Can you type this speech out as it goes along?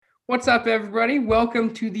What's up, everybody?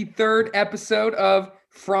 Welcome to the third episode of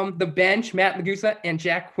From the Bench. Matt Lagusa and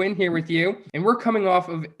Jack Quinn here with you. And we're coming off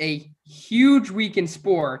of a huge week in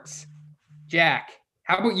sports. Jack,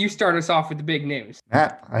 how about you start us off with the big news?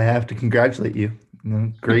 Matt, I have to congratulate you.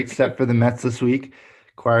 Great step for the Mets this week.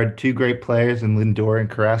 Acquired two great players in Lindor and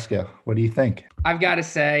Carrasco. What do you think? I've got to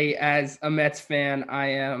say, as a Mets fan, I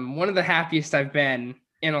am one of the happiest I've been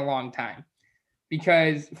in a long time.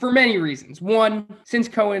 Because for many reasons. One, since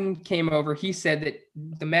Cohen came over, he said that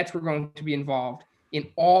the Mets were going to be involved in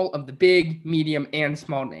all of the big, medium, and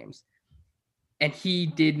small names. And he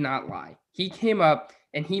did not lie. He came up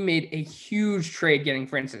and he made a huge trade getting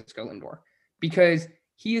Francisco Lindor because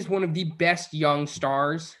he is one of the best young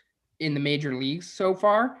stars in the major leagues so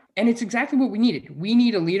far. And it's exactly what we needed. We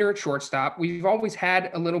need a leader at shortstop. We've always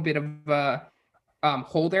had a little bit of a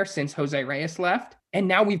hole there since Jose Reyes left. And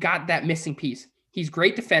now we've got that missing piece. He's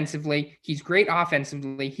great defensively. He's great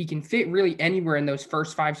offensively. He can fit really anywhere in those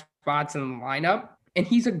first five spots in the lineup. And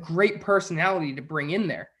he's a great personality to bring in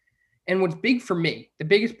there. And what's big for me, the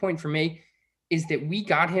biggest point for me, is that we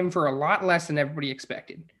got him for a lot less than everybody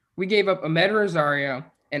expected. We gave up Amed Rosario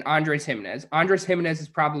and Andres Gimenez. Andres Gimenez is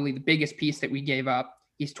probably the biggest piece that we gave up.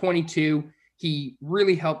 He's 22. He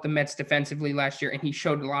really helped the Mets defensively last year, and he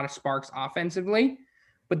showed a lot of sparks offensively.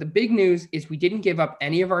 But the big news is we didn't give up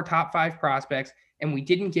any of our top five prospects, and we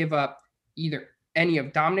didn't give up either any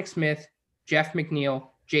of Dominic Smith, Jeff McNeil,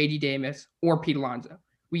 J.D. Davis, or Pete Alonso.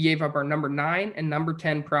 We gave up our number 9 and number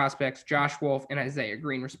 10 prospects, Josh Wolf and Isaiah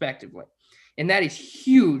Green, respectively. And that is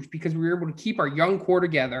huge because we were able to keep our young core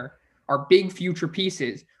together, our big future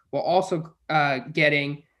pieces, while also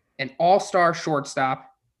getting an all-star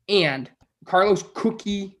shortstop and Carlos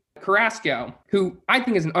Cookie Carrasco, who I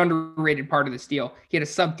think is an underrated part of this deal. He had a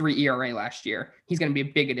sub-3 ERA last year. He's going to be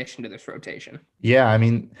a big addition to this rotation. Yeah, I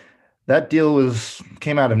mean, that deal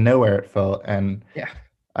came out of nowhere, it felt. And yeah,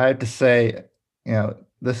 I have to say,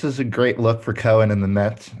 this is a great look for Cohen and the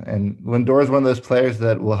Mets. And Lindor is one of those players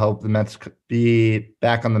that will help the Mets be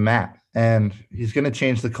back on the map. And he's going to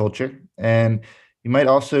change the culture. And he might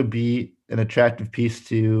also be an attractive piece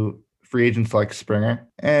to free agents like Springer.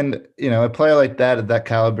 And, a player like that, at that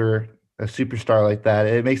caliber, a superstar like that,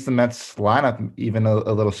 it makes the Mets lineup even a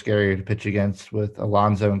little scarier to pitch against with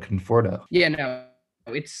Alonso and Conforto. Yeah, no,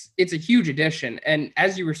 it's a huge addition. And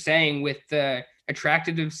as you were saying, with the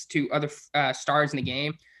attractiveness to other stars in the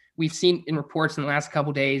game, we've seen in reports in the last couple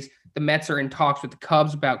of days, the Mets are in talks with the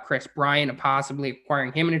Cubs about Chris Bryant and possibly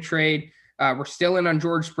acquiring him in a trade. We're still in on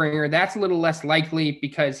George Springer. That's a little less likely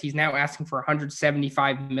because he's now asking for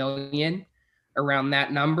 $175 million, around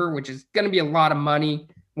that number, which is going to be a lot of money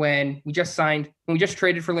when we just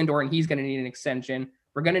traded for Lindor and he's going to need an extension.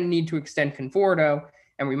 We're going to need to extend Conforto,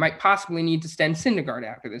 and we might possibly need to extend Syndergaard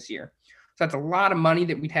after this year. So that's a lot of money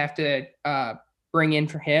that we'd have to bring in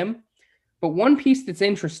for him. But one piece that's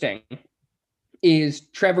interesting is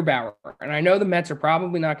Trevor Bauer. And I know the Mets are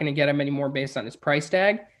probably not going to get him anymore based on his price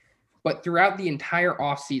tag. But throughout the entire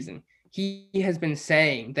offseason, he has been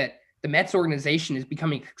saying that the Mets organization is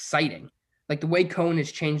becoming exciting. Like the way Cohen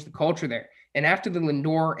has changed the culture there. And after the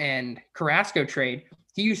Lindor and Carrasco trade,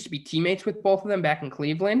 he used to be teammates with both of them back in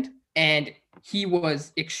Cleveland. And he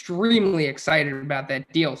was extremely excited about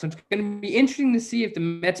that deal. So it's going to be interesting to see if the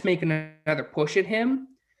Mets make another push at him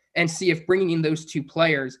and see if bringing in those two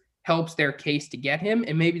players helps their case to get him.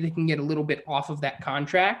 And maybe they can get a little bit off of that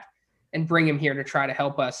contract and bring him here to try to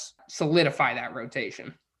help us solidify that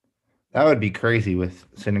rotation. That would be crazy with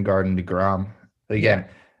Syndergaard and DeGrom. But again,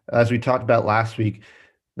 as we talked about last week,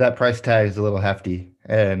 that price tag is a little hefty,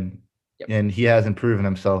 and he hasn't proven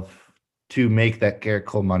himself to make that Garrett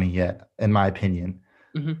Cole money yet, in my opinion.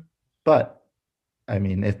 Mm-hmm. But I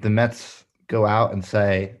mean, if the Mets go out and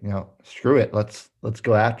say, screw it, let's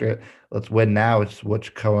go after it, let's win now, which is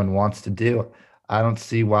what Cohen wants to do, I don't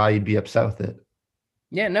see why you'd be upset with it.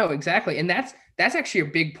 Yeah, no, exactly. And that's actually a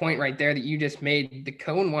big point right there that you just made. The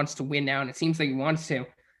Cohen wants to win now, and it seems like he wants to.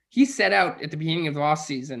 He set out at the beginning of the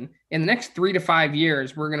offseason, in the next 3 to 5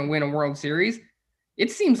 years, we're going to win a World Series.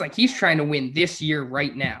 It seems like he's trying to win this year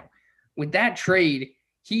right now. With that trade,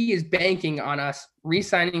 he is banking on us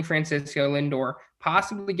re-signing Francisco Lindor,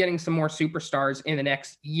 possibly getting some more superstars in the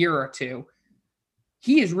next year or two.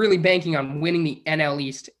 He is really banking on winning the NL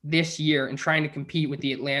East this year and trying to compete with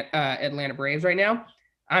the Atlanta Braves right now.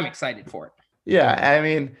 I'm excited for it. Yeah, I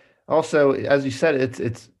mean, also, as you said,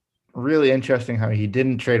 it's really interesting how he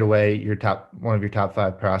didn't trade away one of your top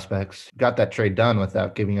 5 prospects. Got that trade done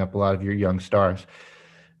without giving up a lot of your young stars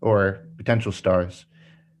or potential stars.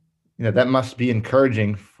 That must be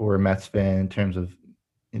encouraging for a Mets fan in terms of,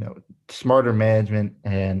 smarter management,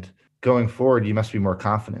 and going forward, you must be more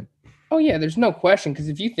confident. Oh, yeah, there's no question. Because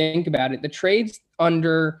if you think about it, the trades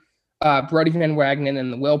under Brody Van Wagenen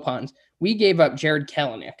and the Wilpons, we gave up Jared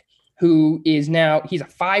Kelenic, who is now, he's a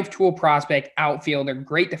 5-tool prospect outfielder,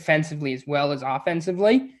 great defensively as well as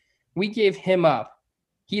offensively. We gave him up.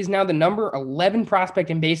 He is now the number 11 prospect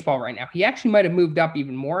in baseball right now. He actually might have moved up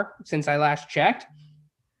even more since I last checked.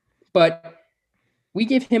 But we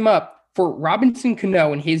gave him up for Robinson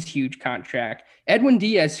Cano and his huge contract. Edwin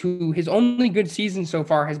Diaz, who his only good season so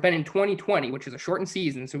far has been in 2020, which is a shortened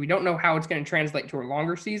season, so we don't know how it's going to translate to a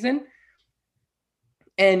longer season.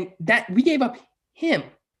 And that we gave up him.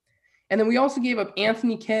 And then we also gave up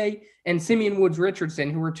Anthony Kay and Simeon Woods Richardson,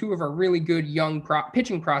 who were two of our really good young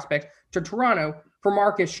pitching prospects, to Toronto for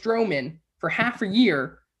Marcus Stroman for half a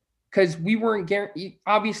year because we weren't guaranteed.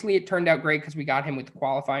 Obviously, it turned out great because we got him with the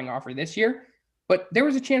qualifying offer this year. But there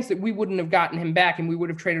was a chance that we wouldn't have gotten him back and we would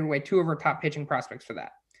have traded away two of our top pitching prospects for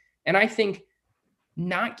that. And I think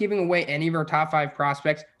not giving away any of our top 5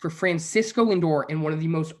 prospects for Francisco Lindor and one of the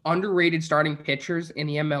most underrated starting pitchers in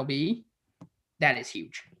the MLB, that is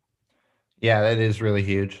huge. Yeah, that is really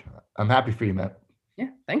huge. I'm happy for you, Matt. Yeah,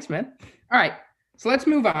 thanks, man. All right, so let's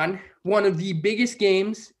move on. One of the biggest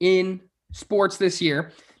games in sports this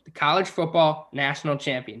year, the College Football National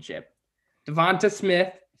Championship. Devonta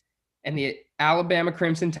Smith and the Alabama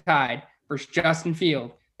Crimson Tide versus Justin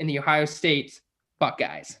Field and the Ohio State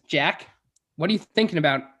Buckeyes. Jack, what are you thinking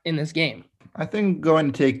about in this game? I think I'm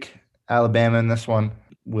going to take Alabama in this one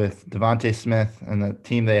with Devonta Smith and the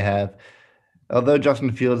team they have. Although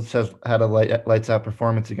Justin Fields has had a lights out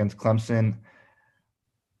performance against Clemson,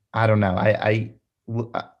 I don't know. I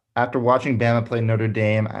after watching Bama play Notre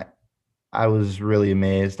Dame, I was really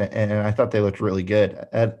amazed, and I thought they looked really good.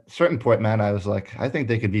 At a certain point, man, I was like, I think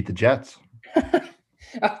they could beat the Jets.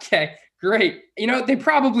 Okay, great. They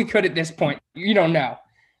probably could at this point. You don't know.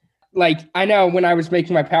 Like, I know when I was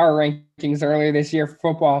making my power rankings earlier this year for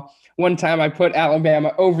football, one time I put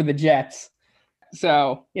Alabama over the Jets.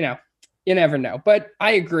 So, you never know. But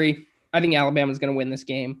I agree. I think Alabama's going to win this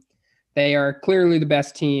game. They are clearly the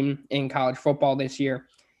best team in college football this year,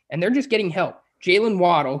 and they're just getting help. Jalen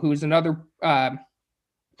Waddle, who is another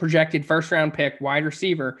projected first-round pick, wide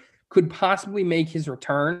receiver, could possibly make his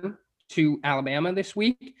return to Alabama this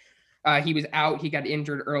week. He was out. He got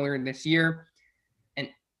injured earlier this year. And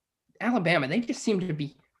Alabama, they just seem to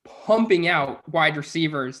be pumping out wide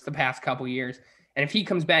receivers the past couple years. And if he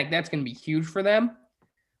comes back, that's going to be huge for them.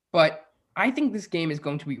 But I think this game is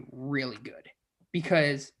going to be really good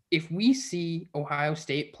because if we see Ohio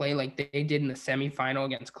State play like they did in the semifinal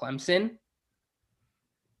against Clemson,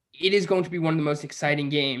 it is going to be one of the most exciting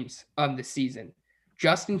games of the season.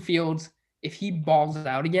 Justin Fields, if he balls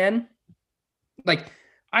out again,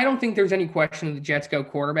 I don't think there's any question that the Jets go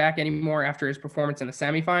quarterback anymore after his performance in the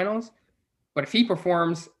semifinals. But if he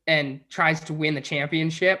performs and tries to win the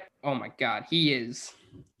championship, oh my God, he is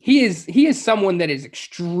someone that is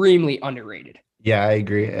extremely underrated. Yeah, I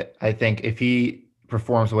agree. I think if he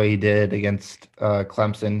performs the way he did against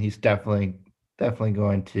Clemson, he's definitely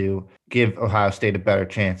going to give Ohio State a better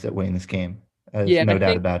chance at winning this game. There's no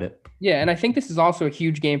doubt about it. Yeah, and I think this is also a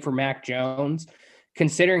huge game for Mac Jones,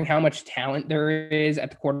 considering how much talent there is at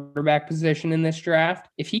the quarterback position in this draft.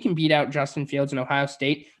 If he can beat out Justin Fields in Ohio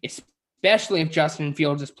State, especially if Justin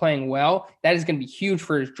Fields is playing well, that is going to be huge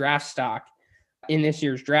for his draft stock in this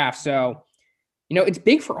year's draft. So, it's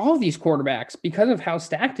big for all of these quarterbacks because of how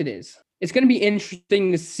stacked it is. It's going to be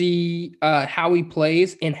interesting to see how he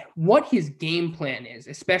plays and what his game plan is,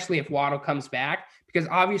 especially if Waddle comes back, because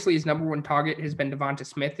obviously his number one target has been Devonta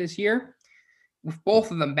Smith this year. With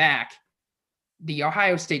both of them back, the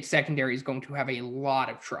Ohio State secondary is going to have a lot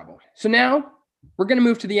of trouble. So now we're going to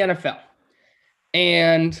move to the NFL.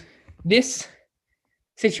 And this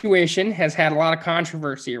situation has had a lot of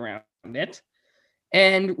controversy around it.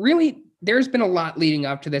 And really, there's been a lot leading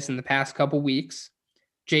up to this in the past couple weeks.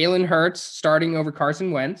 Jalen Hurts starting over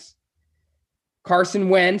Carson Wentz. Carson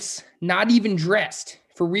Wentz not even dressed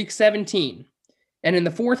for week 17. And in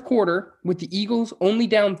the fourth quarter, with the Eagles only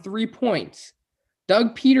down 3 points,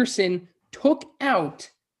 Doug Peterson took out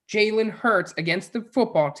Jalen Hurts against the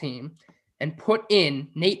football team and put in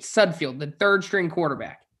Nate Sudfeld, the third string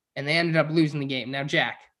quarterback. And they ended up losing the game. Now,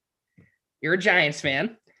 Jack, you're a Giants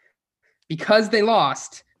fan. Because they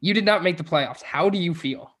lost, you did not make the playoffs. How do you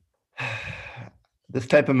feel? This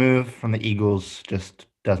type of move from the Eagles just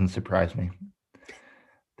doesn't surprise me.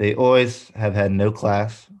 They always have had no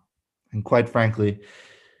class. And quite frankly,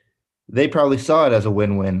 they probably saw it as a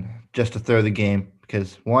win-win just to throw the game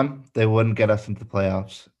because, one, they wouldn't get us into the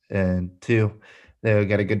playoffs, and two, they would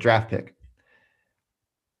get a good draft pick.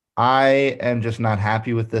 I am just not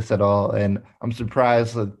happy with this at all. And I'm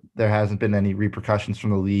surprised that there hasn't been any repercussions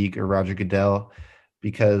from the league or Roger Goodell,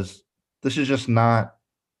 because this is just not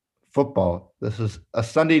football. This is a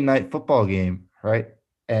Sunday night football game, right?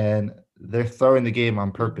 And they're throwing the game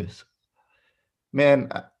on purpose.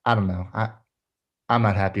 Man, I don't know. I'm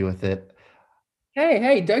not happy with it.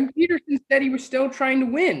 Hey, Doug Peterson said he was still trying to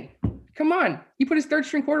win. Come on. He put his third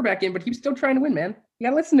string quarterback in, but he was still trying to win, man. You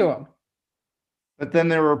got to listen to him. But then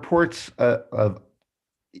there were reports of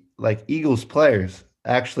like Eagles players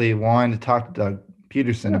actually wanting to talk to Doug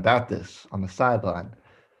Peterson about this on the sideline.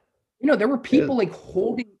 There were people like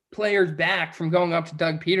holding players back from going up to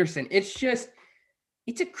Doug Peterson. It's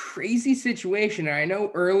a crazy situation. And I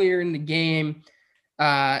know earlier in the game,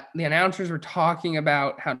 the announcers were talking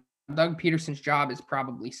about how Doug Peterson's job is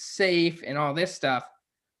probably safe and all this stuff.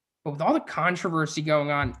 But with all the controversy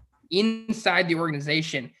going on inside the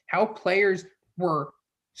organization, how players were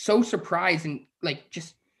so surprised and like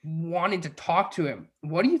just wanted to talk to him.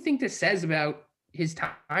 What do you think this says about his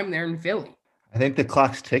time there in Philly? I think the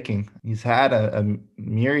clock's ticking. He's had a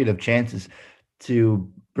myriad of chances to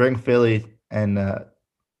bring Philly and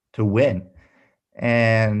to win.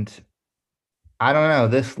 And I don't know,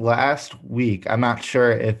 this last week, I'm not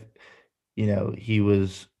sure if, he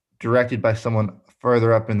was directed by someone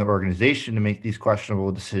further up in the organization to make these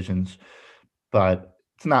questionable decisions, but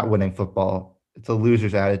it's not winning football. It's a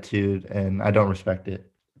loser's attitude, and I don't respect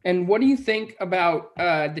it. And what do you think about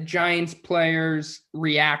the Giants players'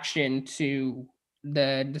 reaction to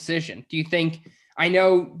the decision? Do you think, I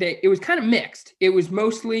know that it was kind of mixed. It was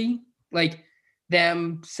mostly like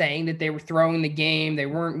them saying that they were throwing the game, they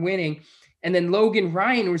weren't winning. And then Logan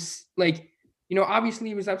Ryan was like, obviously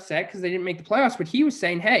he was upset because they didn't make the playoffs, but he was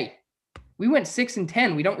saying, hey, we went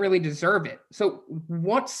 6-10. We don't really deserve it. So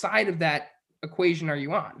what side of that equation are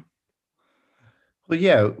you on? Well,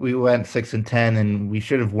 yeah, we went 6-10, and we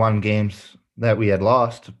should have won games that we had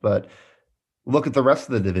lost. But look at the rest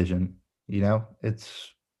of the division.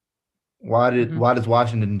 It's why does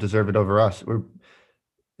Washington deserve it over us?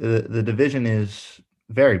 The division is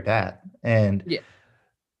very bad, and yeah.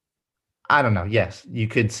 I don't know. Yes, you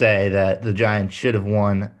could say that the Giants should have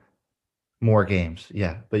won more games.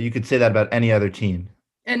 Yeah, but you could say that about any other team.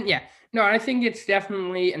 And yeah, no, I think it's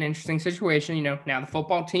definitely an interesting situation. Now the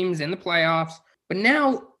football team's in the playoffs. But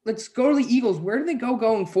now let's go to the Eagles. Where do they go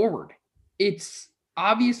going forward? It's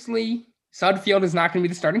obviously Sudfeld is not going to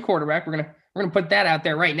be the starting quarterback. We're gonna put that out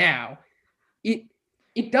there right now.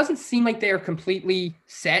 It doesn't seem like they are completely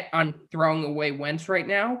set on throwing away Wentz right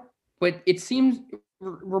now, but it seems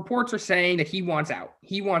reports are saying that he wants out.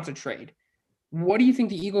 He wants a trade. What do you think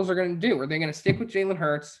the Eagles are going to do? Are they going to stick with Jalen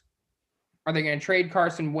Hurts? Are they going to trade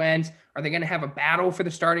Carson Wentz? Are they going to have a battle for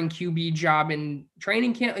the starting QB job in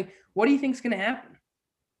training camp? Like, what do you think is going to happen?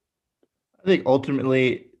 I think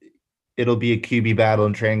ultimately it'll be a QB battle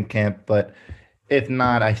in training camp, but if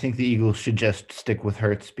not, I think the Eagles should just stick with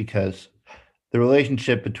Hurts, because the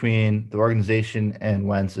relationship between the organization and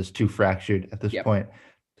Wentz is too fractured at this point,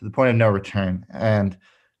 to the point of no return. And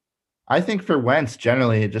I think for Wentz,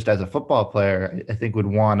 generally, just as a football player, I think would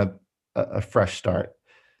want a fresh start.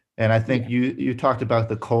 And I think you talked about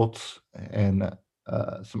the Colts and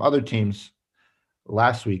some other teams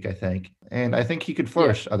last week, I think. And I think he could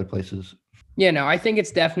flourish other places. Yeah, no, I think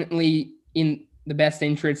it's definitely in the best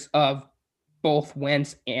interest of both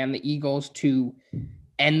Wentz and the Eagles to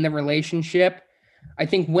end the relationship. I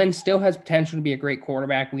think Wentz still has potential to be a great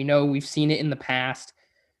quarterback. We know we've seen it in the past.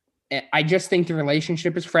 I just think the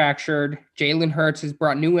relationship is fractured. Jalen Hurts has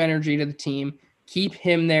brought new energy to the team. Keep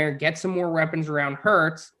him there, get some more weapons around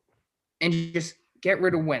Hurts, and just get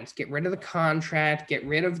rid of Wentz. Get rid of the contract. Get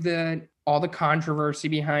rid of all the controversy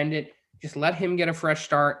behind it. Just let him get a fresh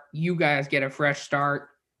start. You guys get a fresh start,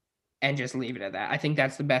 and just leave it at that. I think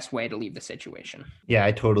that's the best way to leave the situation. Yeah,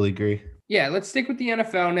 I totally agree. Yeah, let's stick with the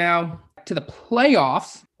NFL now. To the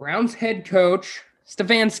playoffs, Browns head coach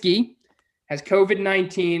Stefanski has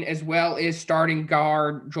COVID-19, as well as starting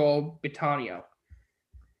guard Joel Bitonio.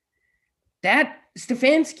 That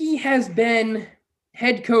Stefanski has been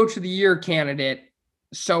head coach of the year candidate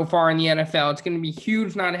so far in the NFL. It's going to be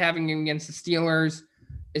huge not having him against the Steelers,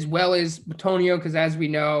 as well as Bitonio, because as we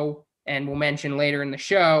know, and we'll mention later in the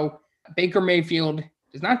show, Baker Mayfield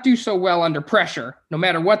does not do so well under pressure, no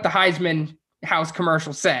matter what the Heisman House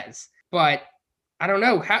commercial says. But I don't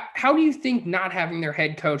know. How do you think not having their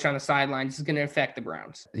head coach on the sidelines is going to affect the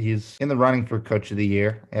Browns? He's in the running for coach of the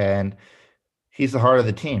year, and he's the heart of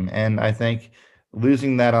the team. And I think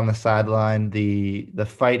losing that on the sideline, the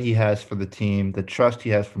fight he has for the team, the trust he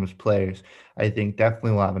has from his players, I think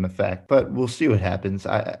definitely will have an effect. But we'll see what happens.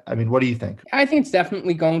 I mean, what do you think? I think it's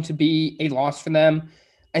definitely going to be a loss for them.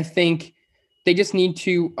 I think they just need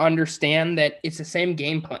to understand that it's the same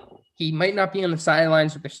game plan. He might not be on the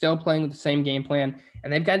sidelines, but they're still playing with the same game plan,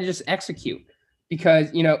 and they've got to just execute because,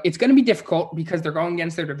 it's going to be difficult because they're going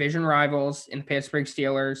against their division rivals in the Pittsburgh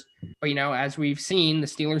Steelers. But, as we've seen, the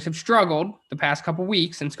Steelers have struggled the past couple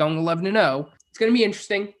weeks since going 11-0. It's going to be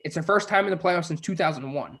interesting. It's their first time in the playoffs since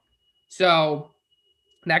 2001. So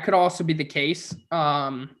that could also be the case.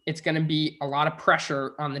 It's going to be a lot of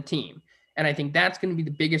pressure on the team. And I think that's going to be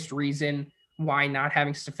the biggest reason why not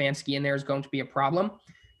having Stefanski in there is going to be a problem,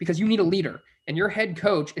 because you need a leader. And your head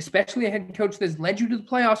coach, especially a head coach that's led you to the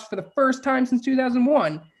playoffs for the first time since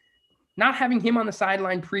 2001, not having him on the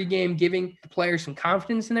sideline pregame, giving the players some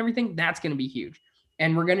confidence and everything, that's going to be huge.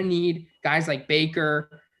 And we're going to need guys like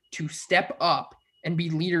Baker to step up and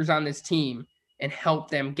be leaders on this team and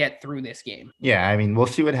help them get through this game. Yeah, I mean, we'll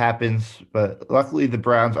see what happens, but luckily the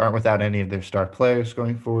Browns aren't without any of their star players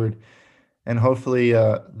going forward. And hopefully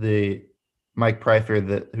the Mike Pfeiffer,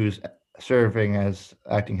 who's serving as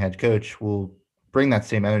acting head coach, will bring that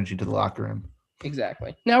same energy to the locker room.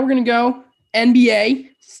 Exactly. Now we're going to go NBA.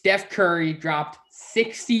 Steph Curry dropped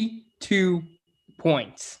 62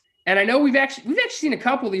 points. And I know we've actually seen a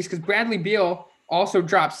couple of these because Bradley Beal also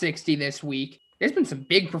dropped 60 this week. There's been some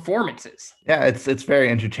big performances. Yeah, it's very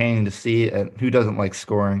entertaining to see. Who doesn't like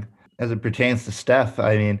scoring? As it pertains to Steph,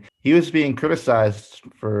 I mean, he was being criticized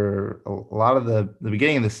for a lot of the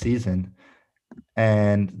beginning of the season.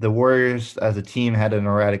 And the Warriors as a team had an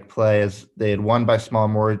erratic play as they had won by small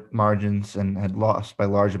margins and had lost by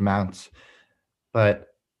large amounts. But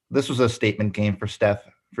this was a statement game for Steph,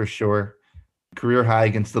 for sure. Career high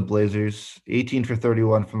against the Blazers, 18 for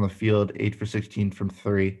 31 from the field, 8 for 16 from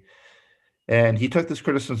three. And he took this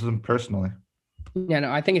criticism personally. Yeah,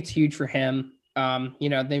 no, I think it's huge for him.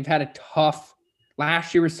 They've had a tough –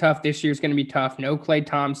 last year was tough. This year's going to be tough. No Klay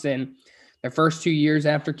Thompson. Their first 2 years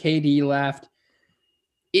after KD left.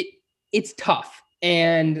 It's tough.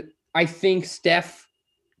 And I think Steph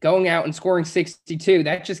going out and scoring 62,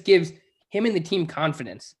 that just gives him and the team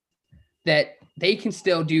confidence that they can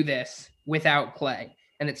still do this without Klay.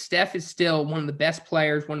 And that Steph is still one of the best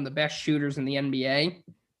players, one of the best shooters in the NBA.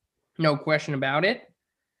 No question about it.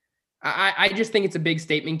 I just think it's a big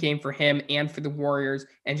statement game for him and for the Warriors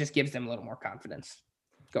and just gives them a little more confidence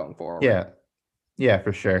going forward. Yeah,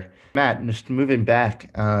 for sure. Matt, just moving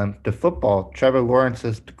back to football, Trevor Lawrence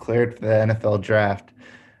has declared for the NFL draft.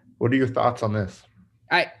 What are your thoughts on this?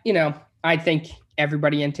 I think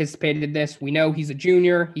everybody anticipated this. We know he's a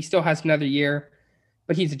junior. He still has another year,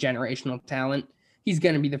 but he's a generational talent. He's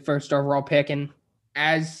going to be the first overall pick. And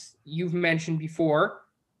as you've mentioned before,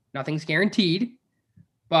 nothing's guaranteed,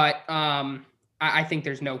 but I think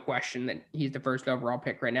there's no question that he's the first overall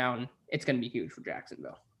pick right now, and it's going to be huge for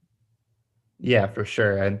Jacksonville. Yeah, for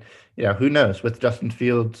sure. And, who knows? With Justin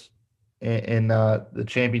Fields in the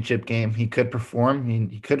championship game, he could perform.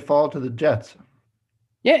 He could fall to the Jets.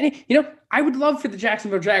 Yeah, I would love for the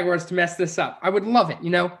Jacksonville Jaguars to mess this up. I would love it.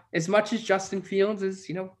 As much as Justin Fields is,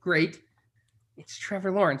 great, it's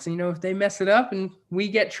Trevor Lawrence. And, if they mess it up and we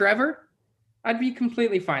get Trevor, I'd be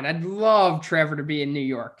completely fine. I'd love Trevor to be in New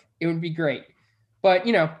York. It would be great. But,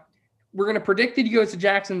 we're going to predict that he goes to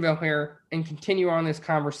Jacksonville here and continue on this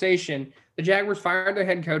conversation. The Jaguars fired their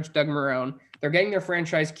head coach, Doug Marrone. They're getting their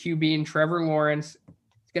franchise QB in Trevor Lawrence.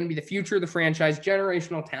 It's going to be the future of the franchise,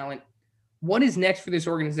 generational talent. What is next for this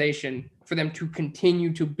organization for them to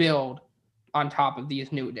continue to build on top of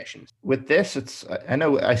these new additions? With this, I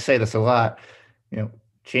know I say this a lot,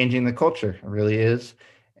 changing the culture really is.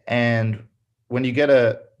 And when you get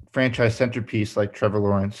a franchise centerpiece like Trevor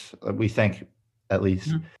Lawrence, we think at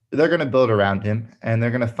least, they're going to build around him and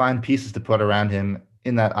they're going to find pieces to put around him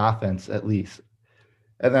in that offense at least.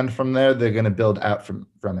 And then from there, they're going to build out from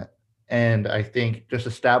it. And I think just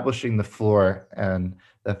establishing the floor and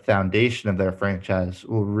the foundation of their franchise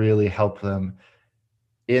will really help them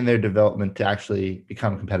in their development to actually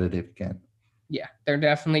become competitive again. Yeah, they're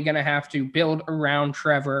definitely going to have to build around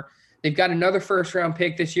Trevor. They've got another first-round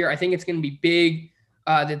pick this year. I think it's going to be big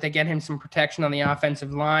that they get him some protection on the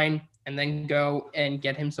offensive line and then go and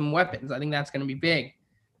get him some weapons. I think that's going to be big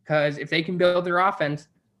because if they can build their offense,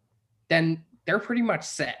 then they're pretty much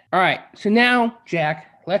set. All right, so now,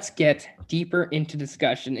 Jack, let's get deeper into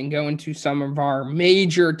discussion and go into some of our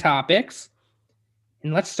major topics.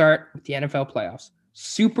 And let's start with the NFL playoffs.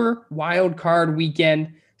 Super Wildcard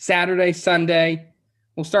Weekend, Saturday, Sunday.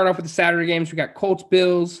 We'll start off with the Saturday games. We got Colts,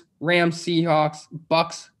 Bills, Rams, Seahawks,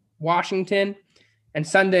 Bucks, Washington. And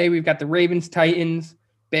Sunday, we've got the Ravens, Titans,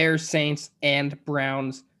 Bears, Saints, and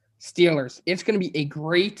Browns, Steelers. It's going to be a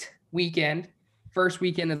great weekend, first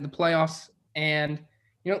weekend of the playoffs. And,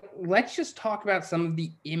 let's just talk about some of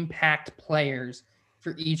the impact players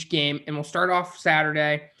for each game. And we'll start off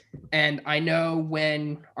Saturday. And I know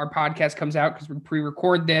when our podcast comes out, because we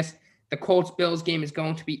pre-record this, the Colts-Bills game is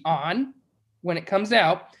going to be on when it comes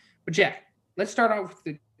out. But Jack, let's start off with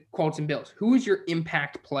the Colts and Bills. Who is your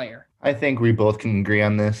impact player? I think we both can agree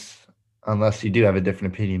on this, unless you do have a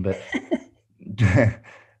different opinion. But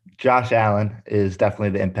Josh Allen is definitely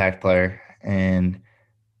the impact player. And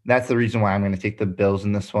that's the reason why I'm going to take the Bills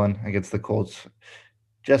in this one against the Colts.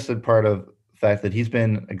 Just a part of the fact that he's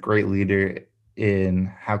been a great leader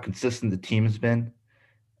in how consistent the team has been.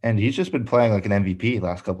 And he's just been playing like an MVP the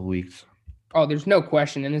last couple of weeks. Oh, there's no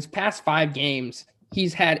question. In his past 5 games,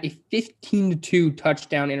 he's had a 15-2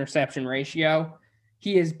 touchdown interception ratio.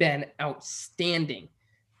 He has been outstanding.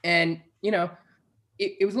 And,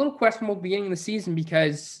 it was a little questionable beginning of the season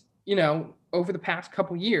because, over the past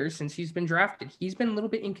couple years since he's been drafted, he's been a little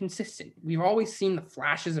bit inconsistent. We've always seen the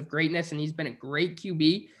flashes of greatness, and he's been a great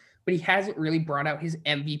QB, but he hasn't really brought out his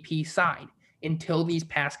MVP side until these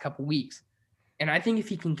past couple weeks. And I think if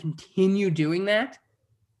he can continue doing that,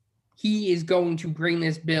 he is going to bring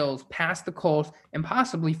this Bills past the Colts and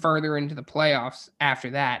possibly further into the playoffs after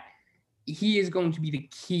that. He is going to be the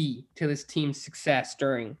key to this team's success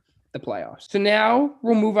during the playoffs. So now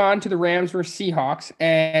we'll move on to the Rams versus Seahawks.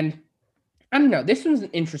 And I don't know, this was an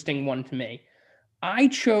interesting one to me. I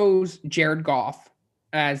chose Jared Goff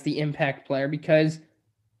as the impact player because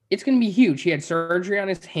it's going to be huge. He had surgery on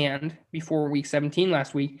his hand before week 17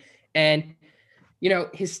 last week. And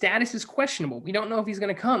his status is questionable. We don't know if he's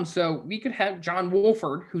going to come. So we could have John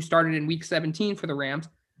Wolford, who started in week 17 for the Rams,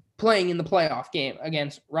 playing in the playoff game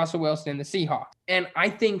against Russell Wilson and the Seahawks. And I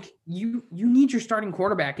think you need your starting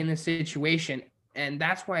quarterback in this situation. And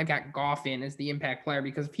that's why I got Goff in as the impact player,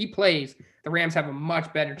 because if he plays, the Rams have a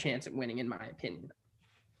much better chance at winning, in my opinion.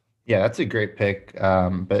 Yeah, that's a great pick.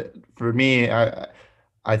 But for me,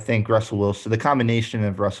 I think Russell Wilson, the combination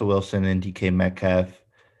of Russell Wilson and DK Metcalf,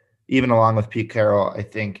 even along with Pete Carroll, I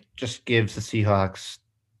think just gives the Seahawks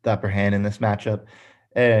the upper hand in this matchup.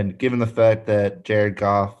 And given the fact that Jared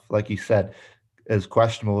Goff, like you said, is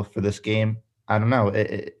questionable for this game, I don't know.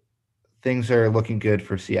 Things are looking good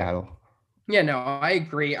for Seattle. Yeah, no, I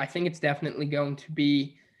agree. I think it's definitely going to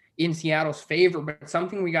be in Seattle's favor, but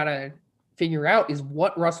something we got to figure out is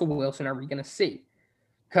what Russell Wilson are we going to see?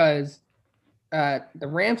 Because the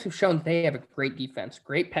Rams have shown they have a great defense,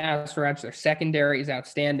 great pass rush. Their secondary is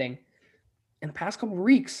outstanding. In the past couple of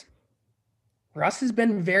weeks, Russ has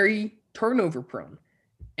been very turnover prone.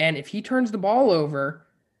 And if he turns the ball over,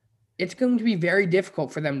 it's going to be very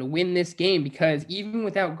difficult for them to win this game because even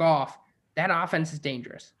without Goff, that offense is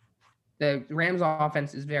dangerous. The Rams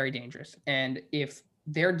offense is very dangerous. And if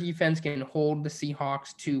their defense can hold the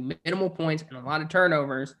Seahawks to minimal points and a lot of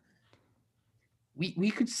turnovers,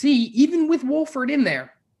 we could see, even with Wolford in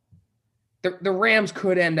there, the Rams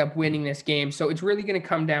could end up winning this game. So it's really going to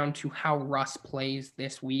come down to how Russ plays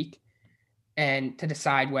this week and to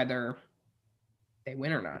decide whether they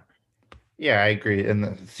win or not. Yeah, I agree. And the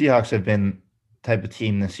Seahawks have been the type of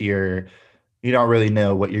team this year, you don't really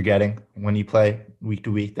know what you're getting when you play week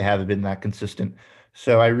to week. They haven't been that consistent.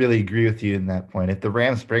 So I really agree with you in that point. If the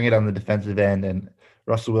Rams bring it on the defensive end and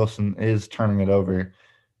Russell Wilson is turning it over,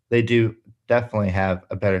 they do definitely have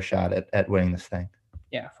a better shot at winning this thing.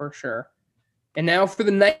 Yeah, for sure. And now for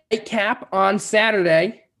the nightcap on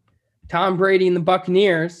Saturday, Tom Brady and the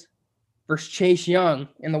Buccaneers versus Chase Young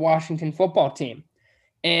and the Washington football team.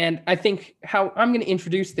 And I think how I'm going to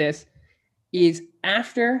introduce this is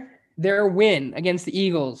after their win against the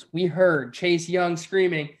Eagles, we heard Chase Young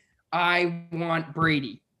screaming, "I want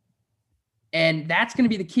Brady." And that's going to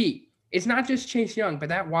be the key. It's not just Chase Young, but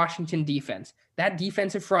that Washington defense. That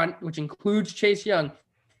defensive front, which includes Chase Young,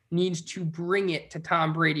 needs to bring it to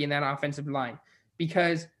Tom Brady in that offensive line.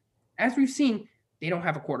 Because as we've seen, they don't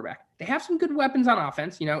have a quarterback. They have some good weapons on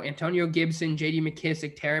offense, Antonio Gibson, J.D.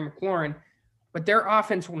 McKissick, Terry McLaurin, but their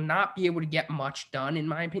offense will not be able to get much done, in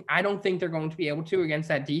my opinion. I don't think they're going to be able to against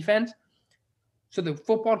that defense. So the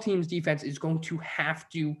football team's defense is going to have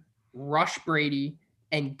to rush Brady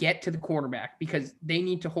and get to the quarterback because they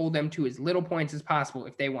need to hold them to as little points as possible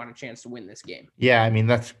if they want a chance to win this game. Yeah, I mean,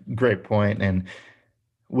 that's a great point. And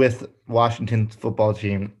with Washington's football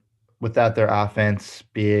team, without their offense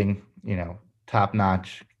being, top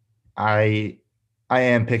notch, I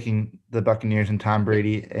am picking the Buccaneers and Tom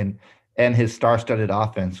Brady and his star-studded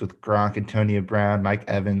offense with Gronk, Antonio Brown, Mike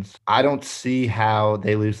Evans. I don't see how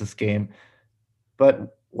they lose this game.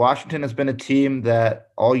 But Washington has been a team that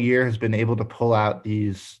all year has been able to pull out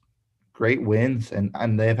these great wins,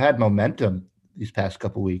 and they've had momentum these past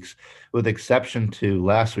couple weeks, with exception to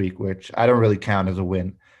last week, which I don't really count as a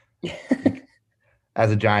win.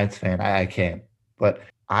 As a Giants fan, I can't. But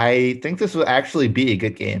I think this will actually be a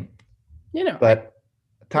good game. You know, But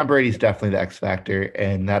Tom Brady's definitely the X factor,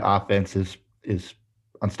 and that offense is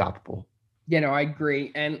unstoppable. I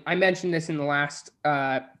agree. And I mentioned this in the last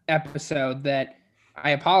episode that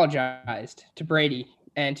I apologized to Brady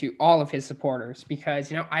and to all of his supporters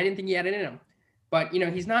because, I didn't think he had it in him. But,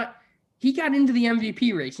 he got into the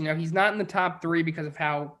MVP race. He's not in the top 3 because of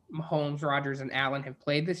how Mahomes, Rodgers, and Allen have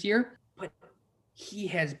played this year. But he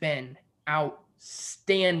has been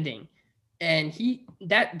outstanding. And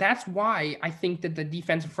that's why I think that the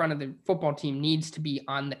defensive front of the football team needs to be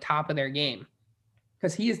on the top of their game,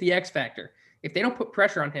 because he is the X factor. If they don't put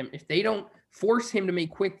pressure on him, if they don't force him to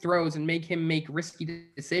make quick throws and make him make risky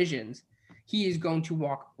decisions, he is going to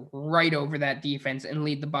walk right over that defense and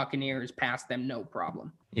lead the Buccaneers past them, no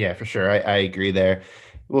problem. Yeah, for sure. I agree there.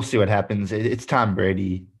 We'll see what happens. It's Tom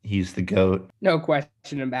Brady. He's the GOAT. No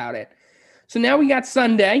question about it. So now we got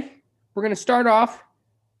Sunday. We're going to start off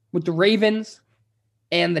with the Ravens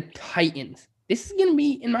and the Titans. This is going to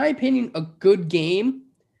be, in my opinion, a good game.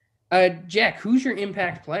 Jack, who's your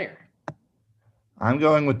impact player? I'm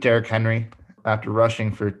going with Derrick Henry. After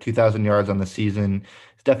rushing for 2,000 yards on the season,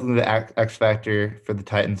 he's definitely the X factor for the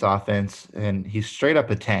Titans offense, and he's straight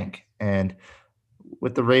up a tank. And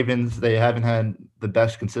with the Ravens, they haven't had the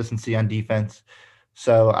best consistency on defense.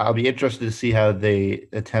 So I'll be interested to see how they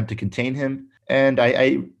attempt to contain him. And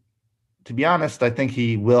I to be honest, I think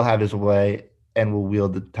he will have his way and will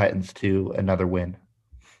wield the Titans to another win.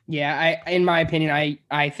 Yeah, in my opinion,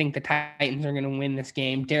 I think the Titans are going to win this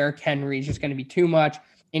game. Derrick Henry is just going to be too much.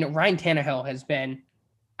 Ryan Tannehill has been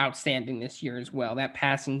outstanding this year as well. That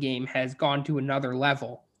passing game has gone to another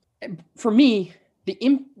level. For me,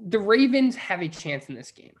 the Ravens have a chance in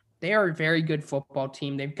this game. They are a very good football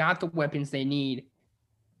team. They've got the weapons they need.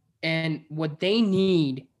 And what they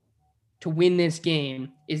need to win this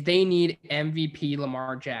game is they need MVP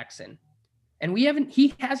Lamar Jackson. And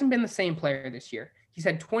he hasn't been the same player this year. He's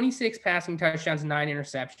had 26 passing touchdowns, 9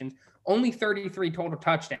 interceptions, only 33 total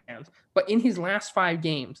touchdowns. But in his last 5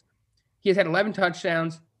 games, he has had 11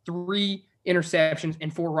 touchdowns, 3 interceptions,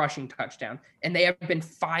 and 4 rushing touchdowns. And they have been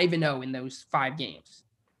 5-0 in those 5 games.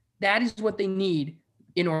 That is what they need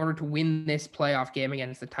in order to win this playoff game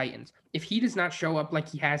against the Titans. If he does not show up like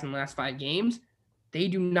he has in the last 5 games, they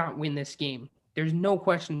do not win this game. There's no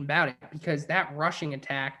question about it, because that rushing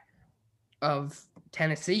attack of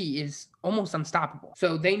Tennessee is almost unstoppable.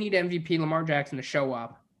 So they need MVP Lamar Jackson to show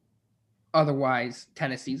up. Otherwise,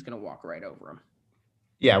 Tennessee's going to walk right over him.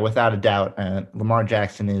 Yeah, without a doubt. Lamar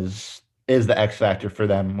Jackson is the X factor for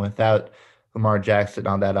them. Without Lamar Jackson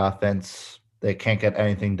on that offense, they can't get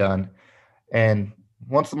anything done. And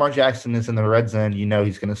once Lamar Jackson is in the red zone,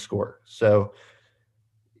 he's going to score. So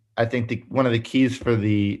I think one of the keys for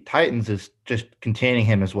the Titans is just containing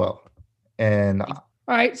him as well. And all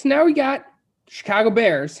right, so now we got Chicago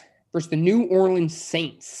Bears versus the New Orleans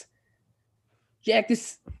Saints. Jack,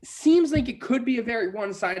 this seems like it could be a very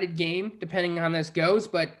one-sided game, depending on how this goes,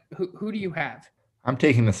 but who do you have? I'm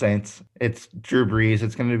taking the Saints. It's Drew Brees.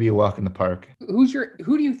 It's going to be a walk in the park. Who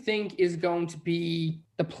do you think is going to be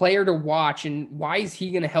the player to watch, and why is he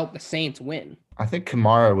going to help the Saints win? I think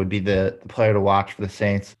Kamara would be the player to watch for the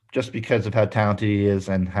Saints, just because of how talented he is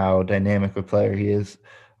and how dynamic a player he is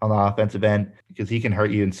on the offensive end, because he can hurt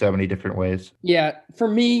you in so many different ways. Yeah, for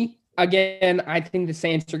me, again, I think the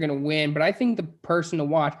Saints are going to win, but I think the person to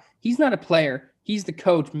watch, he's not a player. He's the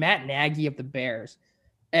coach, Matt Nagy of the Bears.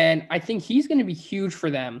 And I think he's going to be huge for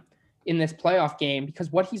them in this playoff game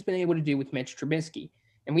because what he's been able to do with Mitch Trubisky.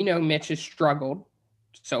 And we know Mitch has struggled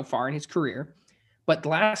so far in his career, but the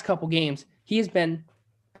last couple games, he has been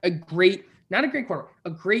not a great quarterback, a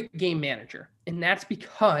great game manager. And that's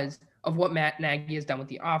because of what Matt Nagy has done with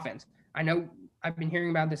the offense. I know I've been hearing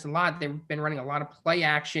about this a lot. They've been running a lot of play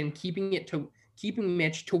action, keeping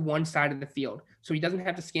Mitch to one side of the field so he doesn't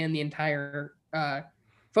have to scan the entire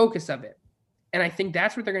focus of it. And I think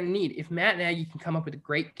that's what they're going to need. If Matt Nagy can come up with a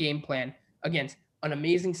great game plan against an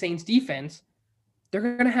amazing Saints defense, they're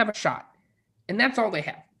going to have a shot. And that's all they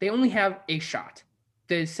have. They only have a shot.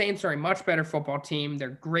 The Saints are a much better football team. They're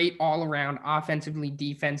great all around, offensively,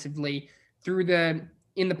 defensively,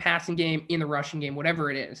 in the passing game, in the rushing game, whatever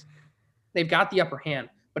it is. They've got the upper hand.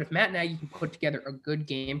 But if Matt Nagy can put together a good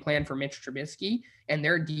game plan for Mitch Trubisky and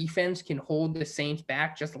their defense can hold the Saints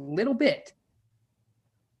back just a little bit,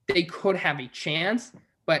 they could have a chance.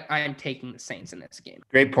 but I am taking the Saints in this game.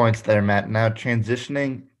 Great points there, Matt. Now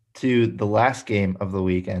transitioning to the last game of the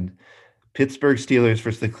weekend, Pittsburgh Steelers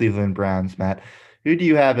versus the Cleveland Browns. Matt, who do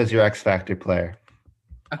you have as your X Factor player?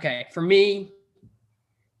 Okay, for me,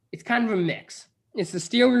 it's kind of a mix. It's the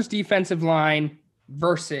Steelers defensive line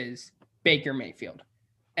versus Baker Mayfield.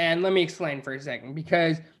 And let me explain for a second,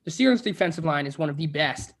 because the Steelers defensive line is one of the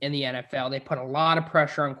best in the NFL. They put a lot of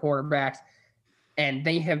pressure on quarterbacks, and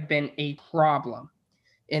they have been a problem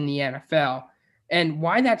in the NFL. And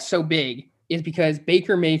why that's so big is because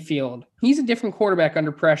Baker Mayfield, he's a different quarterback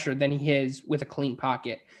under pressure than he is with a clean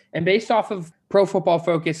pocket. And based off of Pro Football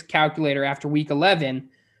Focus calculator after week 11,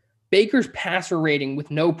 Baker's passer rating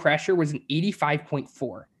with no pressure was an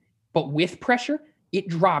 85.4, but with pressure, it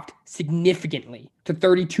dropped significantly to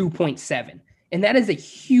 32.7. And that is a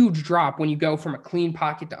huge drop when you go from a clean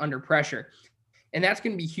pocket to under pressure. And that's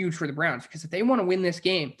going to be huge for the Browns, because if they want to win this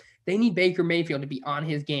game, they need Baker Mayfield to be on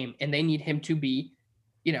his game, and they need him to be,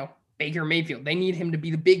 Baker Mayfield. They need him to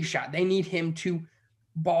be the big shot. They need him to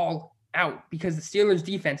ball out, because the Steelers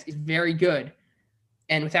defense is very good.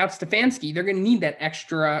 And without Stefanski, they're going to need that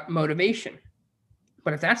extra motivation.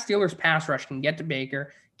 But if that Steelers pass rush can get to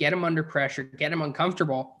Baker, get him under pressure, get him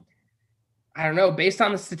uncomfortable, I don't know, based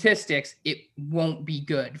on the statistics, it won't be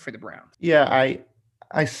good for the Browns. Yeah,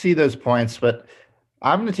 I see those points, but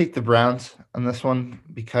I'm going to take the Browns on this one,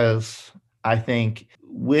 because I think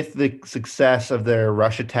with the success of their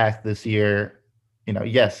rush attack this year,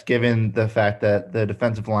 yes, given the fact that the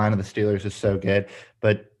defensive line of the Steelers is so good,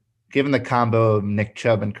 but given the combo of Nick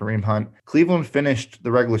Chubb and Kareem Hunt, Cleveland finished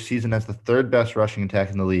the regular season as the third best rushing attack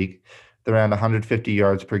in the league, with around 150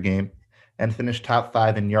 yards per game, and finished top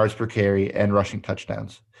 5 in yards per carry and rushing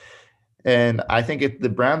touchdowns. And I think if the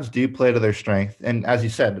Browns do play to their strength, and as you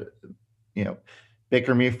said,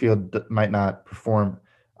 Baker Mayfield might not perform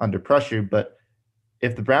under pressure, but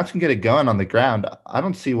if the Browns can get it going on the ground, I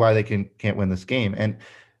don't see why they can't win this game. And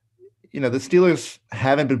the Steelers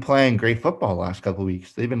haven't been playing great football the last couple of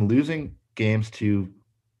weeks. They've been losing games to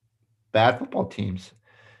bad football teams.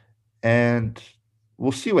 And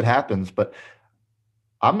we'll see what happens. But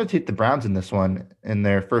I'm going to take the Browns in this one in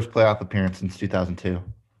their first playoff appearance since 2002.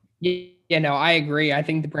 Yeah, no, I agree. I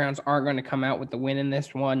think the Browns are going to come out with the win in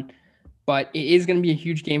this one. But it is going to be a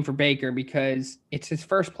huge game for Baker, because it's his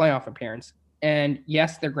first playoff appearance. And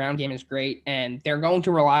yes, their ground game is great, and they're going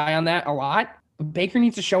to rely on that a lot. But Baker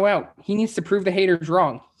needs to show out. He needs to prove the haters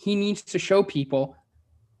wrong. He needs to show people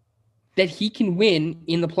that he can win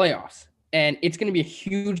in the playoffs. And it's going to be a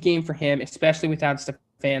huge game for him, especially without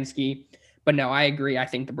Stefanski. But no, I agree. I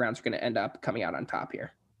think the Browns are going to end up coming out on top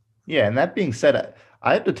here. Yeah, and that being said,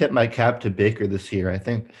 I have to tip my cap to Baker this year. I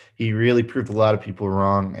think he really proved a lot of people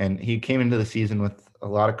wrong, and he came into the season with a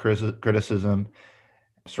lot of criticism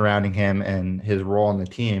surrounding him and his role on the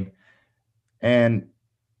team. And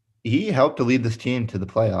he helped to lead this team to the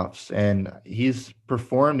playoffs, and he's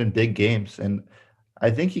performed in big games, and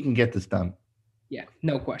I think he can get this done. Yeah,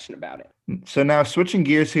 no question about it. So now switching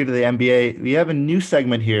gears here to the NBA, we have a new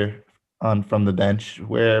segment here on From the Bench,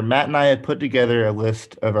 where Matt and I have put together a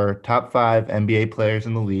list of our top 5 NBA players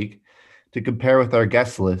in the league to compare with our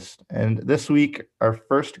guest list. And this week, our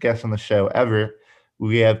first guest on the show ever,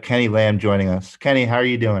 we have Kenny Lam joining us. Kenny, how are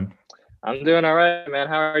you doing? I'm doing all right, man.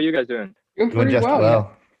 How are you guys doing? Doing Doing just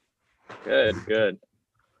well. Yeah. Good.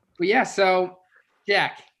 Well, yeah, so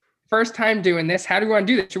Jack, first time doing this. How do we want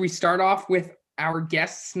to do this? Should we start off with our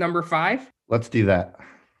guest's number 5? Let's do that.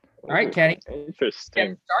 All right, Kenny. Interesting.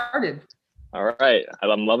 Get started. All right.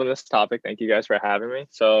 I'm loving this topic. Thank you guys for having me.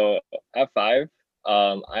 So at 5,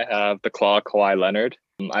 I have the Claw Kawhi Leonard.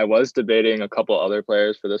 I was debating a couple other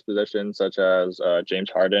players for this position, such as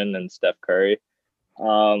James Harden and Steph Curry.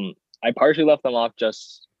 I partially left them off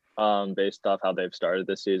just based off how they've started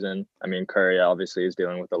this season. I mean, Curry obviously is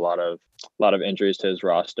dealing with a lot of injuries to his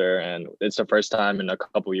roster, and it's the first time in a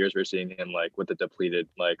couple years we're seeing him with a depleted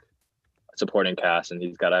supporting cast, and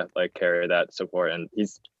he's got to carry that support. And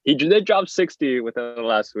he did drop 60 within the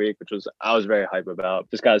last week, which I was very hype about.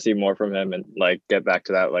 Just got to see more from him and get back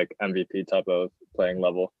to that MVP type of playing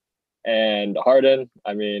level. And Harden,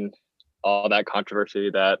 I mean, all that controversy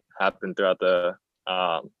that happened throughout the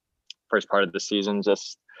first part of the season,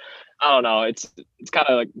 just I don't know. It's kind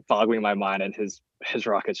of boggling my mind, and his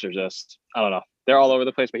Rockets are just, I don't know. They're all over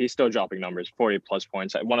the place, but he's still dropping numbers, 40 plus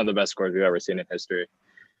points, one of the best scores we've ever seen in history.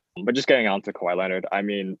 But just getting on to Kawhi Leonard, I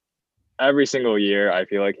mean, every single year, I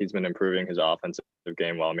feel like he's been improving his offensive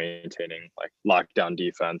game while maintaining lockdown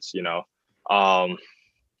defense,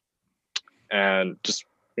 and just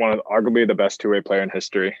one of arguably the best two-way player in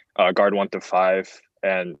history, guard 1 to 5.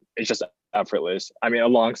 And it's just effortless. I mean,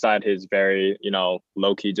 alongside his very,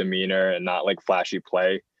 low-key demeanor and not like flashy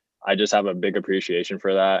play, I just have a big appreciation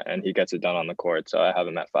for that, and he gets it done on the court. So I have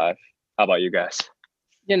him at 5. How about you guys?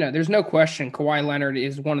 There's no question Kawhi Leonard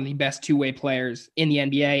is one of the best two-way players in the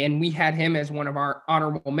NBA, and we had him as one of our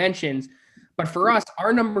honorable mentions. But for us,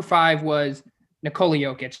 our number 5 was Nikola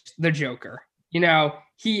Jokic, the Joker.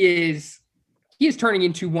 He is turning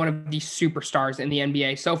into one of the superstars in the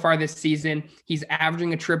NBA. So far this season, he's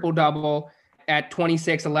averaging a triple-double at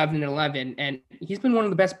 26, 11, and 11, and he's been one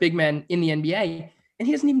of the best big men in the NBA, and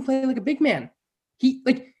he doesn't even play like a big man.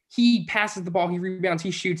 He passes the ball, he rebounds,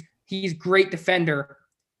 he shoots. He's a great defender.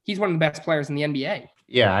 He's one of the best players in the NBA.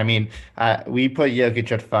 Yeah, I mean, we put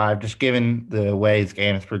Jokic at 5, just given the way his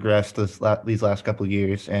game has progressed these last couple of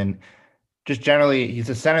years. And just generally, he's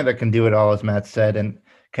a center that can do it all, as Matt said. And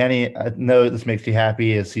Kenny, I know this makes you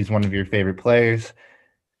happy as he's one of your favorite players.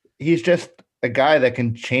 He's just a guy that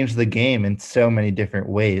can change the game in so many different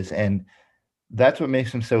ways. And that's what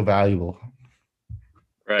makes him so valuable.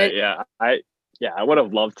 Right, yeah. I would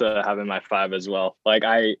have loved to have him at 5 as well.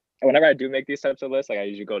 Whenever I do make these types of lists, I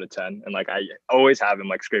usually go to 10, and I always have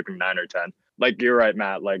him scraping 9 or 10. You're right,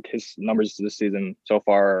 Matt. His numbers this season so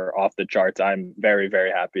far are off the charts. I'm very,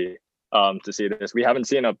 very happy to see this. We haven't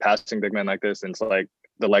seen a passing big man like this since the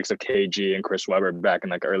likes of KG and Chris Webber back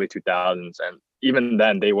in early 2000s, and even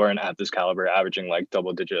then they weren't at this caliber, averaging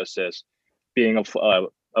double-digit assists, being a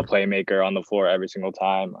playmaker on the floor every single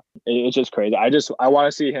time. It's just crazy. I want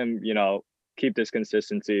to see him, keep this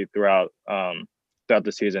consistency throughout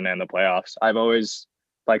the season and the playoffs. I've always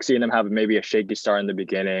seen him have maybe a shaky start in the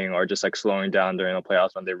beginning, or just slowing down during the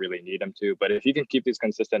playoffs when they really need him to. But if he can keep these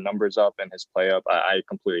consistent numbers up and his play up, I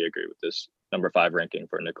completely agree with this number 5 ranking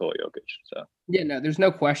for Nikola Jokic. So there's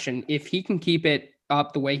no question. If he can keep it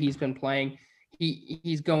up the way he's been playing,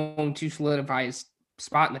 he's going to solidify his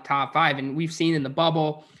spot in the top 5. And we've seen in the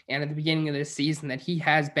bubble and at the beginning of this season that he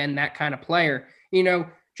has been that kind of player.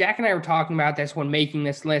 Jack and I were talking about this when making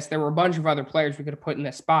this list. There were a bunch of other players we could have put in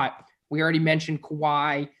this spot. We already mentioned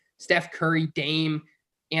Kawhi, Steph Curry, Dame,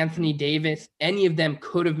 Anthony Davis. Any of them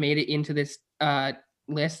could have made it into this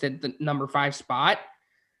list at the number 5 spot.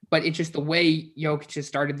 But it's just the way Jokic has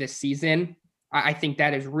started this season. I think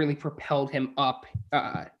that has really propelled him up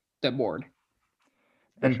the board.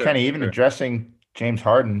 And Kenny, even addressing James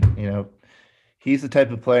Harden, he's the type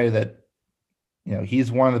of player that,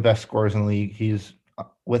 he's one of the best scorers in the league. He's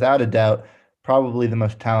without a doubt probably the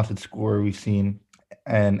most talented scorer we've seen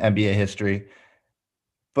in NBA history.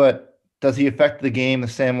 But does he affect the game the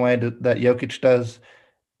same way that Jokic does?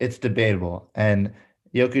 It's debatable. And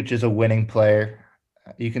Jokic is a winning player.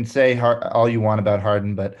 You can say all you want about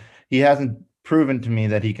Harden, but he hasn't proven to me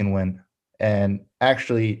that he can win. And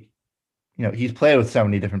actually, he's played with so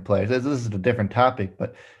many different players. This is a different topic,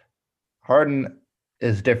 but Harden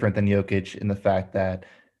is different than Jokic in the fact that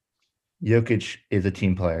Jokic is a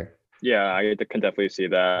team player. Yeah, I can definitely see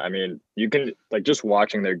that. I mean, you can just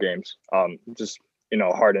watching their games.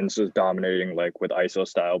 Harden's just dominating with ISO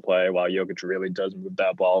style play, while Jokic really does move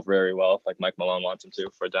that ball very well, like Mike Malone wants him to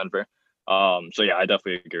for Denver. So yeah, I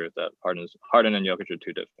definitely agree with that. Harden and Jokic are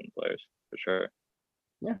 2 different players for sure.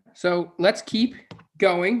 Yeah. So let's keep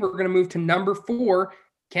going. We're going to move to number 4.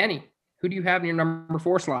 Kenny, who do you have in your number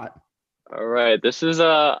 4 slot? All right, this is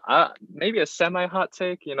maybe a semi-hot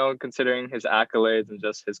take, considering his accolades and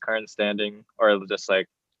just his current standing, or just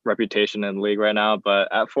reputation in the league right now. But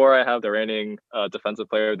at 4, I have the reigning Defensive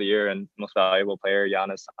Player of the Year and Most Valuable Player,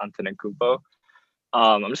 Giannis Antetokounmpo.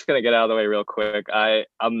 I'm just gonna get out of the way real quick.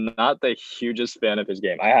 I'm not the hugest fan of his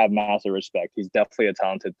game. I have massive respect. He's definitely a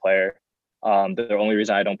talented player. The only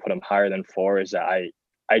reason I don't put him higher than 4 is that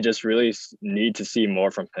I just really need to see more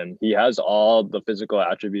from him. He has all the physical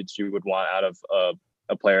attributes you would want out of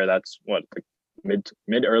a player that's mid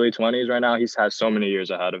early 20s right now. He's had so many years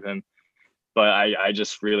ahead of him, but I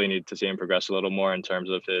just really need to see him progress a little more in terms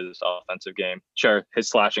of his offensive game. Sure, his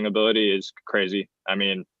slashing ability is crazy. I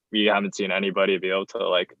mean, we haven't seen anybody be able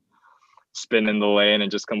to spin in the lane and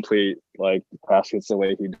just complete baskets the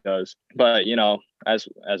way he does. But as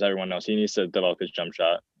everyone knows, he needs to develop his jump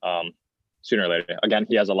shot sooner or later. Again,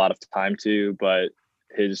 he has a lot of time to, but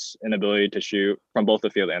his inability to shoot from both the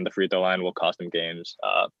field and the free throw line will cost him games.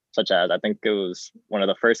 Such as, I think it was one of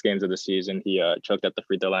the first games of the season, he choked at the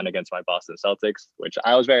free throw line against my Boston Celtics, which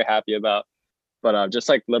I was very happy about. But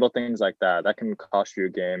just little things like that can cost you a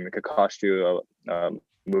game. It could cost you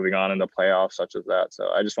moving on in the playoffs, such as that. So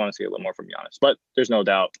I just want to see a little more from Giannis. But there's no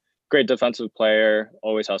doubt, great defensive player,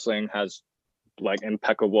 always hustling, has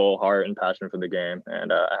impeccable heart and passion for the game,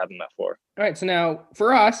 and I have him at 4. All right, so now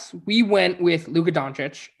for us, we went with Luka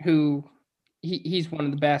Doncic, who he's one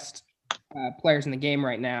of the best players in the game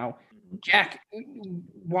right now. Jack,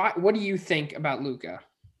 what do you think about Luka?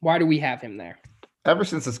 Why do we have him there? Ever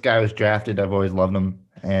since this guy was drafted, I've always loved him.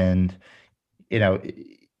 And,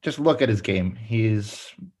 just look at his game.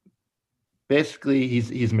 He's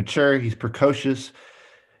mature, he's precocious.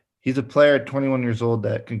 He's a player at 21 years old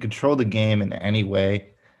that can control the game in any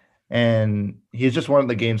way. And he's just one of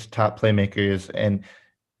the game's top playmakers. And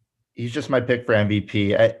he's just my pick for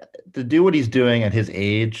MVP. To do what he's doing at his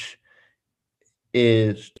age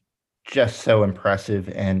is just so impressive.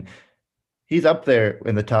 And he's up there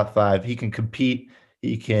in the top 5. He can compete.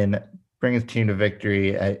 He can bring his team to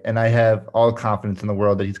victory. And I have all the confidence in the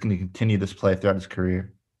world that he's going to continue this play throughout his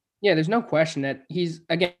career. Yeah, there's no question that he's,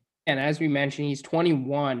 again, as we mentioned, he's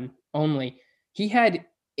 21 only. He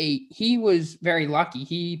was very lucky.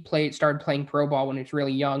 He started playing pro ball when he was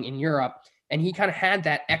really young in Europe, and he kind of had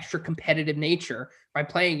that extra competitive nature by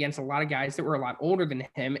playing against a lot of guys that were a lot older than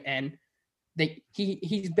him, and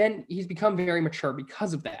he's become very mature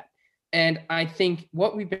because of that. And I think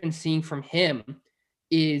what we've been seeing from him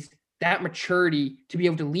is that maturity to be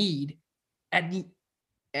able to lead and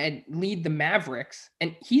lead the Mavericks.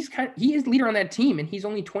 And he is leader on that team, and he's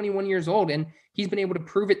only 21 years old, and he's been able to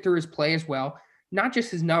prove it through his play as well. Not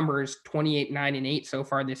just his numbers, 28, 9, and 8 so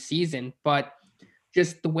far this season, but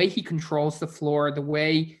just the way he controls the floor, the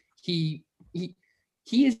way he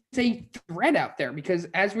is a threat out there, because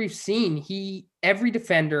as we've seen, every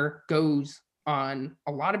defender goes on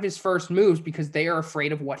a lot of his first moves because they are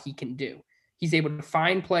afraid of what he can do. He's able to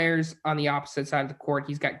find players on the opposite side of the court.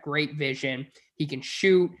 He's got great vision. He can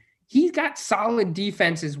shoot. He's got solid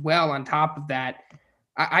defense as well on top of that.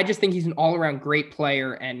 I just think he's an all-around great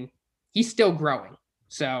player, and he's still growing.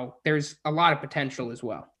 So there's a lot of potential as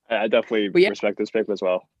well. I definitely respect this pick as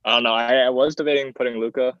well. I don't know. I was debating putting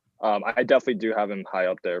Luka. I definitely do have him high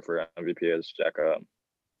up there for MVP, as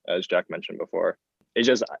Jack mentioned before. It's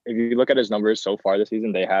just, if you look at his numbers so far this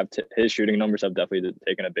season, his shooting numbers have definitely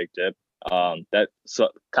taken a big dip. That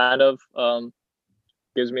kind of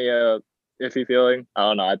gives me a iffy feeling. I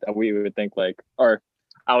don't know. I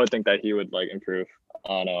would think that he would improve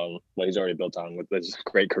on what he's already built on with his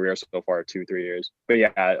great career so far, 2-3 years. But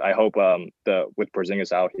yeah, I hope with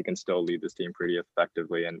Porzingis out, he can still lead this team pretty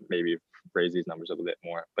effectively and maybe raise these numbers a little bit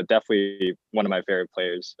more. But definitely one of my favorite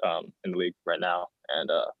players in the league right now, and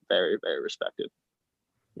very, very respected.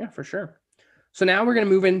 Yeah, for sure. So now we're going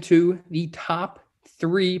to move into the top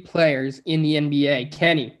 3 players in the NBA.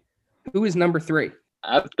 Kenny, who is number 3?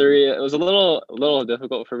 At 3, it was a little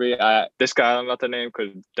difficult for me. This guy I'm about to name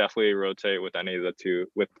could definitely rotate with any of the 2,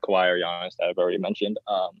 with Kawhi or Giannis that I've already mentioned.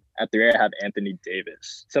 At 3, I have Anthony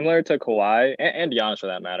Davis. Similar to Kawhi and Giannis for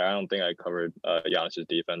that matter. I don't think I covered Giannis's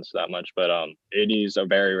defense that much, but AD is a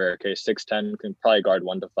very rare case. 6'10", can probably guard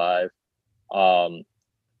 1 to 5.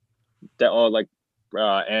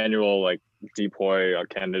 Annual DPOY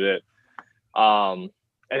candidate. And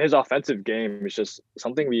his offensive game is just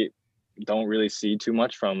something we don't really see too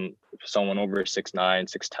much from someone over 6'9",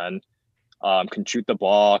 6'10". Can shoot the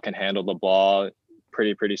ball, can handle the ball,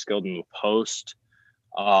 pretty skilled in the post.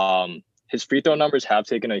 His free throw numbers have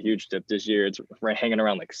taken a huge dip this year. It's hanging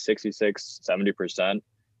around 66-70%.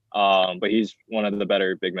 But he's one of the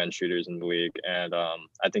better big men shooters in the league, and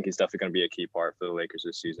I think he's definitely going to be a key part for the Lakers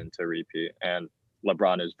this season to repeat. And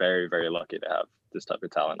LeBron is very, very lucky to have this type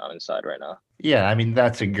of talent on his side right now. Yeah, I mean,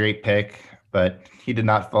 that's a great pick, but he did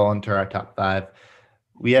not fall into our top 5.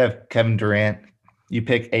 We have Kevin Durant. You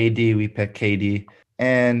pick AD, we pick KD.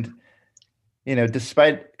 And,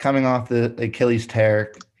 despite coming off the Achilles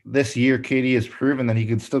tear, this year KD has proven that he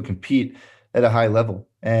can still compete at a high level.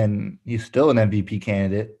 And he's still an MVP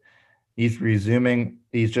candidate. He's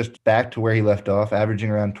just back to where he left off,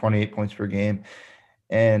 averaging around 28 points per game.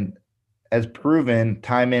 And has proven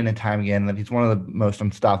time in and time again that he's one of the most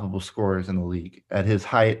unstoppable scorers in the league at his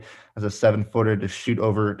height as a 7-footer to shoot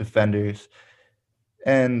over defenders.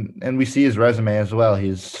 And we see his resume as well.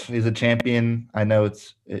 He's a champion. I know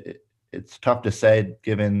it's tough to say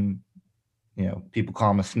given, people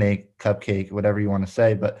call him a snake, cupcake, whatever you want to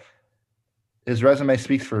say, but his resume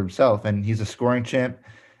speaks for himself, and he's a scoring champ,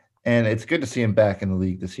 and it's good to see him back in the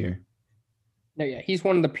league this year. No, yeah, he's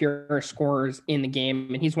one of the pure scorers in the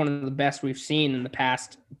game, and he's one of the best we've seen in the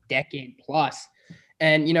past decade plus.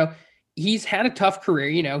 And, he's had a tough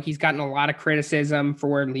career. He's gotten a lot of criticism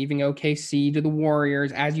for leaving OKC to the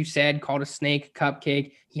Warriors, as you said, called a snake,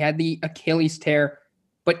 cupcake. He had the Achilles tear,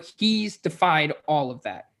 but he's defied all of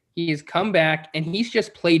that. He has come back, and he's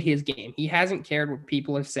just played his game. He hasn't cared what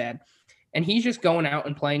people have said, and he's just going out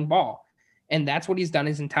and playing ball. And that's what he's done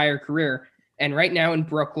his entire career. And right now in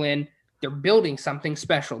Brooklyn, they're building something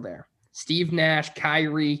special there. Steve Nash,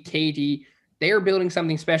 Kyrie, KD, they are building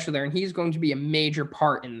something special there, and he's going to be a major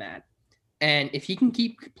part in that. And if he can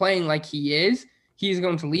keep playing like he is, he's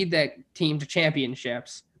going to lead that team to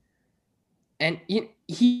championships. And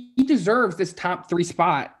he deserves this top 3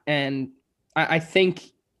 spot. And I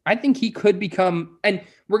think he could become, and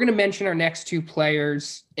we're going to mention our next 2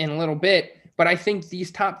 players in a little bit, but I think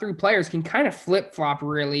these top 3 players can kind of flip-flop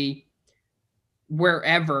really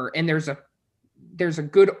wherever. And there's a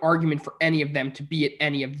good argument for any of them to be at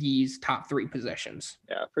any of these top 3 positions.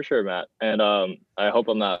 Yeah, for sure, Matt. And I hope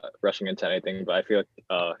I'm not rushing into anything, but I feel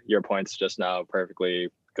like your points just now perfectly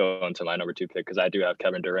go into my number 2 pick, because I do have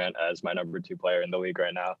Kevin Durant as my number 2 player in the league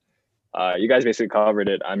right now. You guys basically covered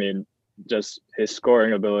it. I mean, just his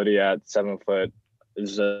scoring ability at 7 foot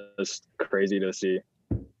is just crazy to see.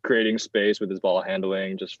 Creating space with his ball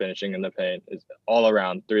handling, just finishing in the paint, is all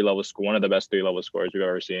around 3-level score, one of the best 3-level scorers we've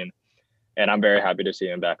ever seen. And I'm very happy to see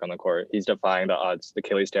him back on the court. He's defying the odds. The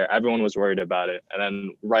Achilles tear, everyone was worried about it. And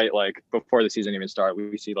then right like before the season even started,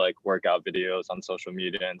 we see like workout videos on social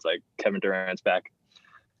media, and it's like Kevin Durant's back.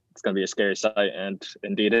 It's going to be a scary sight, and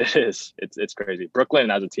indeed it is. It's crazy.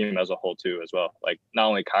 Brooklyn as a team as a whole too as well. Like not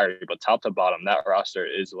only Kyrie, but top to bottom, that roster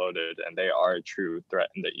is loaded, and they are a true threat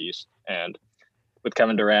in the East. And with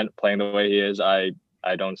Kevin Durant playing the way he is, I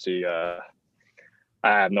don't see. I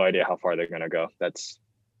have no idea how far they're going to go. It's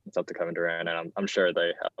up to Kevin Durant, and I'm sure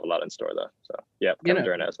they have a lot in store though. So yeah, Kevin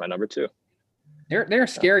Durant is my number 2. They're a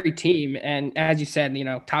scary team, and as you said,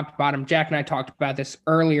 top to bottom. Jack and I talked about this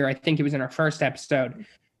earlier. I think it was in our first episode.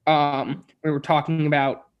 We were talking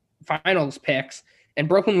about finals picks, and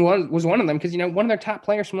Brooklyn was one of them because one of their top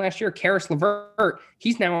players from last year, Karis LeVert,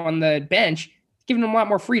 he's now on the bench, giving them a lot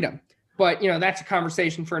more freedom. But that's a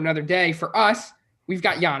conversation for another day. For us, we've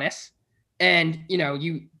got Giannis, and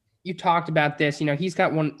you talked about this. He's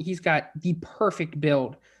got the perfect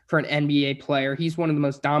build for an NBA player. He's one of the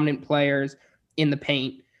most dominant players in the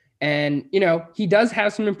paint, and he does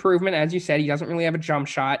have some improvement, as you said. He doesn't really have a jump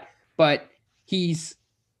shot, but he's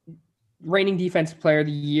reigning defensive player of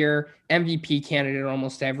the year, MVP candidate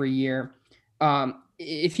almost every year.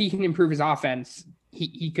 If he can improve his offense,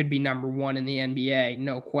 he could be number 1 in the NBA,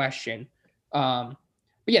 no question. But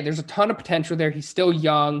yeah, there's a ton of potential there. He's still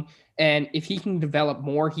young, and if he can develop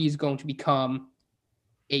more, he's going to become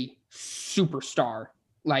a superstar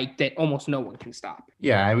like that almost no one can stop.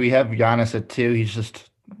 Yeah, we have Giannis at 2.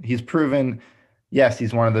 He's proven, yes,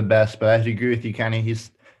 he's one of the best, but I have to agree with you, Kenny.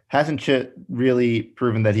 He's hasn't really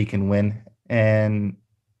proven that he can win. And,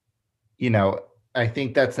 I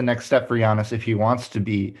think that's the next step for Giannis if he wants to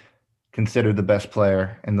be considered the best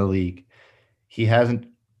player in the league. He hasn't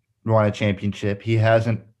won a championship. He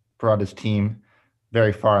hasn't brought his team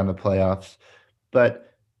very far in the playoffs.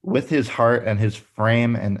 But with his heart and his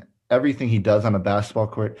frame and everything he does on a basketball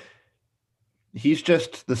court, he's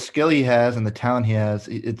just, the skill he has and the talent he has,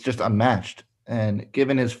 it's just unmatched. And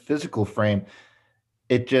given his physical frame,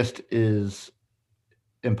 it just is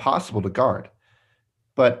impossible to guard.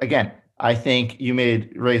 But again, I think you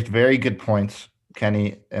raised very good points,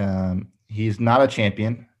 Kenny. He's not a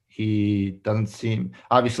champion. He doesn't seem,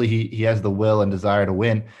 obviously he has the will and desire to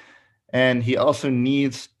win. And he also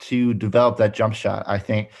needs to develop that jump shot. I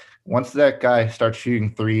think once that guy starts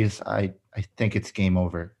shooting threes, I think it's game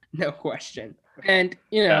over. No question. And,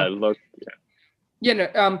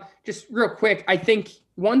 just real quick, I think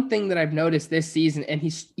one thing that I've noticed this season, and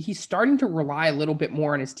he's starting to rely a little bit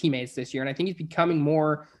more on his teammates this year. And I think he's becoming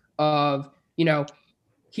more of,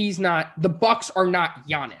 the Bucks are not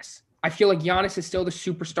Giannis. I feel like Giannis is still the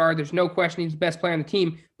superstar. There's no question he's the best player on the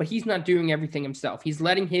team, but he's not doing everything himself. He's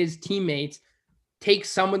letting his teammates take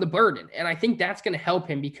some of the burden. And I think that's going to help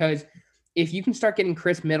him, because if you can start getting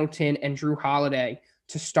Chris Middleton and Drew Holiday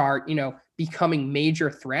to start, becoming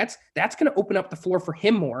major threats, that's going to open up the floor for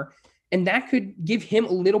him more. And that could give him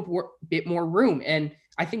a little bit more room. And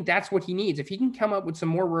I think that's what he needs. If he can come up with some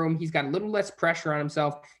more room, he's got a little less pressure on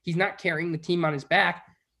himself. He's not carrying the team on his back.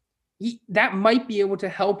 That might be able to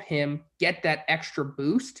help him get that extra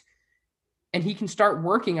boost. And he can start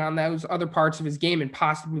working on those other parts of his game and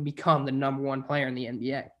possibly become the number 1 player in the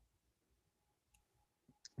NBA.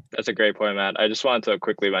 That's a great point, Matt. I just wanted to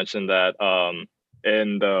quickly mention that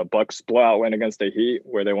in the Bucks blowout win against the Heat,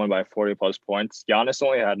 where they won by 40 plus points, Giannis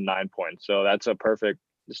only had 9 points. So that's a perfect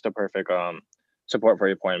support for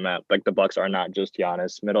your point, Matt. Like, the Bucks are not just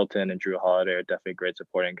Giannis. Middleton and Drew Holiday are definitely great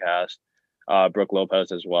supporting cast. Brook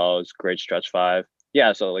Lopez as well is great stretch 5.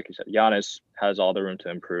 Yeah, so like you said, Giannis has all the room to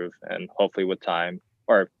improve, and hopefully with time,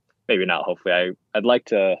 or maybe not hopefully, I'd like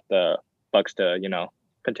the Bucks to,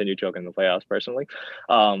 continue choking the playoffs personally.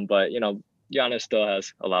 But, Giannis still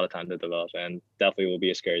has a lot of time to develop, and definitely will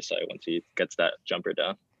be a scary sight once he gets that jumper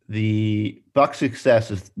down. The Bucks'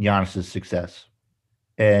 success is Giannis's success.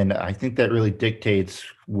 And I think that really dictates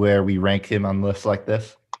where we rank him on lists like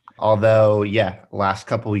this. Although, yeah, last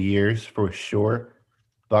couple of years for sure,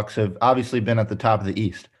 Bucks have obviously been at the top of the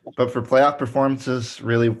East. But for playoff performances,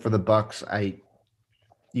 really for the Bucks,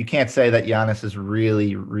 you can't say that Giannis has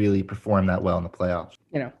really, really performed that well in the playoffs.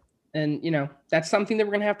 That's something that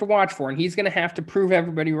we're going to have to watch for. And he's going to have to prove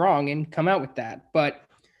everybody wrong and come out with that. But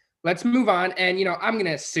let's move on. And, I'm going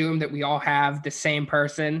to assume that we all have the same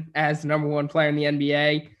person as the number one player in the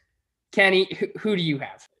NBA. Kenny, who do you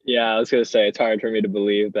have? Yeah, I was going to say, it's hard for me to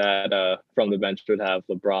believe that from the bench would have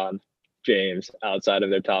LeBron James outside of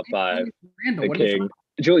their top five. Randall, the King.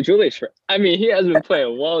 Julius, I mean, he has been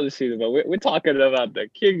playing well this season, but we're talking about the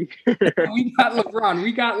King. We got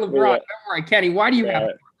LeBron. Yeah. Don't worry, Kenny, why do you have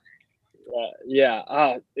it?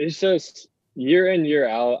 It's just year in, year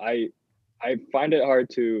out. I find it hard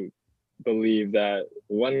to believe that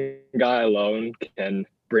one guy alone can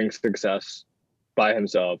bring success by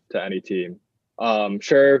himself to any team.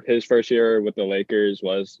 Sure, his first year with the Lakers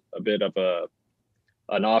was a bit of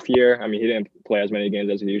an off year. I mean, he didn't play as many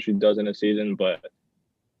games as he usually does in a season, but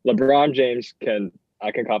LeBron James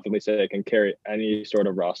I can confidently say, can carry any sort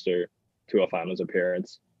of roster to a finals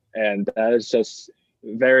appearance. And that is just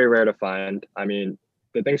very rare to find. I mean,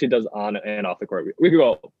 the things he does on and off the court, we could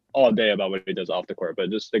go all day about what he does off the court, but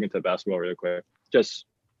just sticking to basketball really quick, just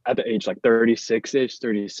at the age like 36-ish,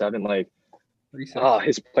 37, like, 36.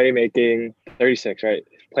 His playmaking, 36, right?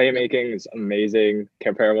 His playmaking is amazing,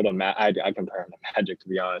 comparable to I compare him to Magic, to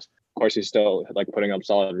be honest. Of course, he's still like putting up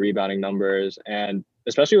solid rebounding numbers, and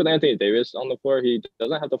especially with Anthony Davis on the floor, he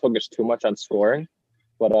doesn't have to focus too much on scoring,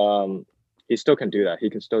 but he still can do that. He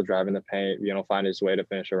can still drive in the paint, find his way to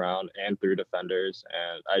finish around and through defenders.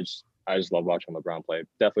 And I just love watching LeBron play.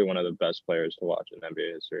 Definitely one of the best players to watch in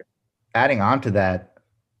NBA history. Adding on to that,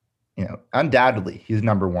 undoubtedly he's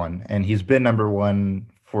number one, and he's been number one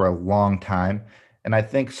for a long time. And I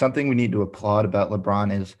think something we need to applaud about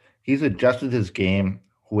LeBron is he's adjusted his game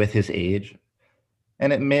with his age.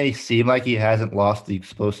 And it may seem like he hasn't lost the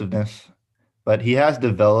explosiveness, but he has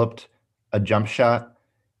developed a jump shot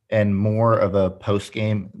and more of a post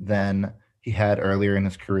game than he had earlier in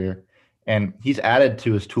his career. And he's added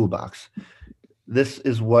to his toolbox. This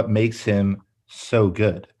is what makes him so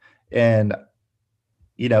good. And,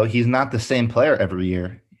 he's not the same player every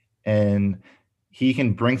year. And he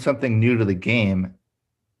can bring something new to the game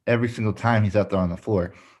every single time he's out there on the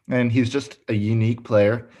floor. And he's just a unique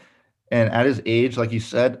player. And at his age, like you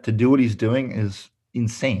said, to do what he's doing is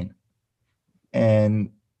insane.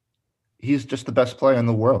 And he's just the best player in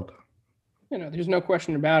the world. There's no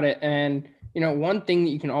question about it. And, one thing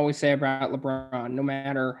that you can always say about LeBron, no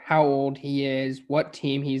matter how old he is, what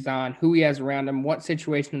team he's on, who he has around him, what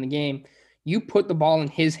situation in the game, you put the ball in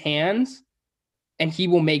his hands and he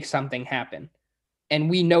will make something happen. And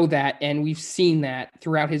we know that, and we've seen that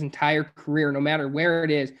throughout his entire career, no matter where it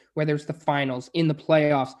is, whether it's the finals, in the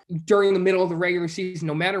playoffs, during the middle of the regular season,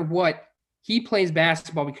 no matter what, he plays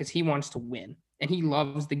basketball because he wants to win and he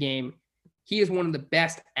loves the game. He is one of the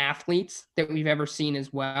best athletes that we've ever seen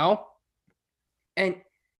as well. And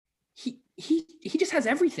he just has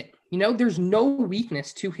everything. There's no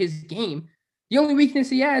weakness to his game. The only weakness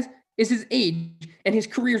he has is his age, and his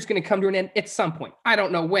career is going to come to an end at some point. I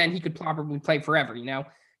don't know when. He could probably play forever,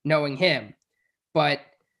 knowing him. But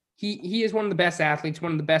he is one of the best athletes,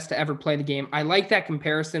 one of the best to ever play the game. I like that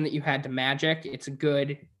comparison that you had to Magic. It's a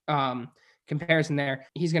good comparison there.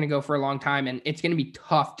 He's going to go for a long time, and it's going to be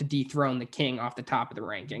tough to dethrone the King off the top of the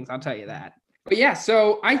rankings. I'll tell you that. But yeah,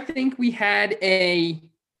 so I think we had a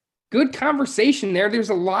good conversation there.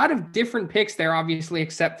 There's a lot of different picks there, obviously,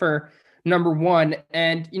 except for number one.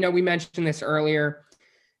 And, we mentioned this earlier,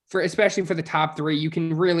 especially for the top three, you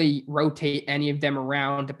can really rotate any of them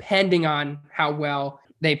around depending on how well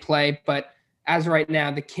they play. But as right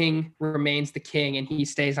now, the King remains the King and he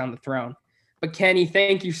stays on the throne. But Kenny,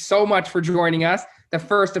 thank you so much for joining us, the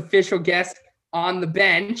first official guest on the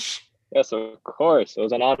bench. Yes, of course. It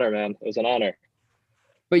was an honor, man. It was an honor.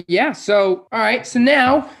 But yeah, all right. So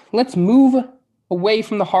now let's move away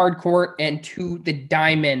from the hard court and to the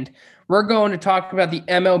diamond. We're going to talk about the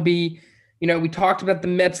MLB. We talked about the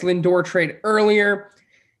Mets Lindor trade earlier.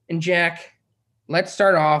 And Jack, let's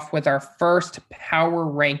start off with our first power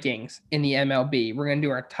rankings in the MLB. We're going to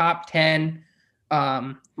do our top 10.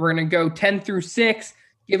 We're going to go 10 through 6,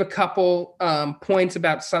 give a couple points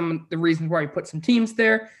about some of the reasons why we put some teams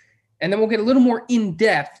there. And then we'll get a little more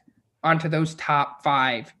in-depth onto those top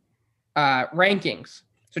 5 rankings.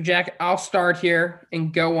 So, Jack, I'll start here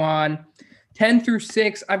and go on 10 through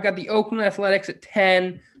 6, I've got the Oakland Athletics at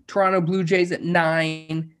 10, Toronto Blue Jays at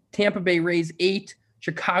 9, Tampa Bay Rays 8,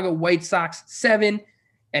 Chicago White Sox 7,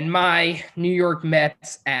 and my New York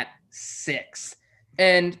Mets at 6.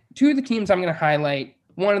 And two of the teams I'm going to highlight,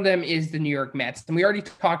 one of them is the New York Mets. And we already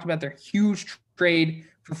talked about their huge trade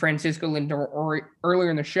for Francisco Lindor earlier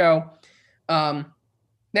in the show.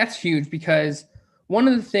 That's huge because one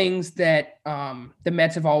of the things that the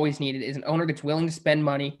Mets have always needed is an owner that's willing to spend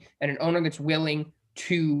money and an owner that's willing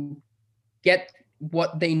to get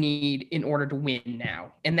what they need in order to win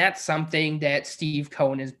now. And that's something that Steve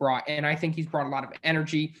Cohen has brought. And I think he's brought a lot of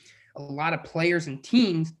energy. A lot of players and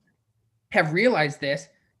teams have realized this.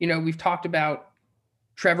 You know, we've talked about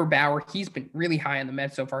Trevor Bauer. He's been really high on the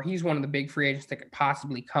Mets so far. He's one of the big free agents that could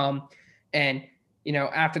possibly come. And, you know,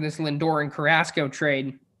 after this Lindor and Carrasco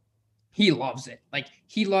trade, he loves it.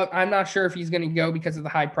 I'm not sure if he's going to go because of the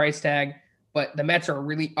high price tag, but the Mets are a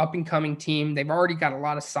really up and coming team. They've already got a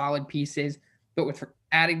lot of solid pieces, but with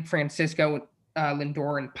adding Francisco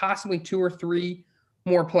Lindor and possibly 2 or 3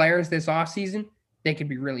 more players this offseason, they could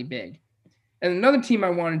be really big. And another team I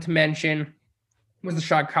wanted to mention was the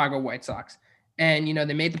Chicago White Sox. And, you know,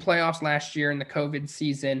 they made the playoffs last year in the COVID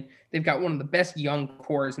season. They've got one of the best young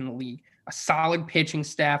cores in the league, a solid pitching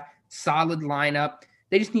staff, solid lineup.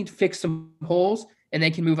 They just need to fix some holes, and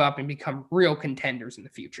they can move up and become real contenders in the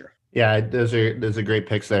future. Yeah, those are great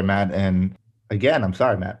picks there, Matt. And again, I'm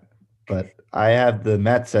sorry, Matt, but I have the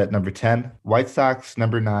Mets at number 10, White Sox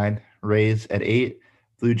number 9, Rays at 8,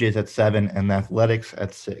 Blue Jays at 7, and the Athletics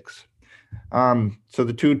at 6. So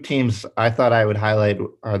the two teams I thought I would highlight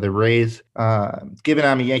are the Rays. Given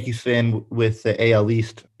I'm a Yankees fan with the AL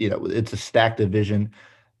East, you know, it's a stacked division,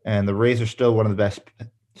 and the Rays are still have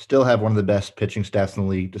one of the best pitching staffs in the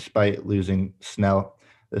league, despite losing Snell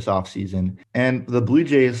this offseason. And the Blue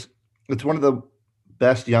Jays, it's one of the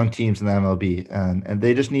best young teams in the MLB, and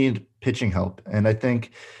they just need pitching help. And I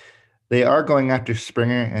think they are going after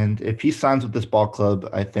Springer, and if he signs with this ball club,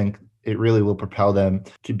 I think it really will propel them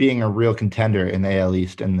to being a real contender in the AL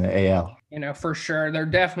East and the AL. You know, for sure. They're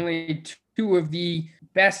definitely two of the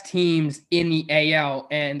best teams in the AL,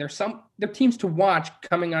 and they're teams to watch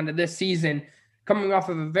coming onto this season, coming off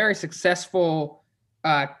of a very successful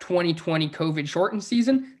 2020 COVID shortened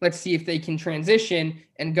season. Let's see if they can transition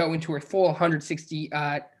and go into a full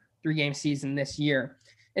 163 game season this year.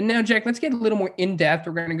 And now, Jack, let's get a little more in depth.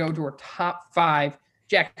 We're going to go to our top 5.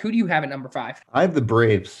 Jack, who do you have at number 5? I have the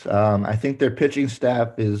Braves. I think their pitching staff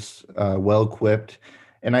is well equipped,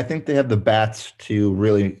 and I think they have the bats to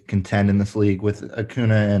really contend in this league with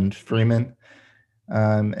Acuna and Freeman.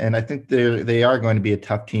 And I think they are going to be a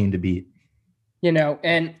tough team to beat. You know,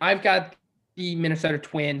 and I've got the Minnesota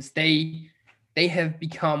Twins. They have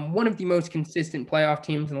become one of the most consistent playoff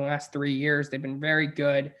teams in the last 3 years. They've been very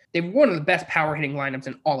good. They've one of the best power hitting lineups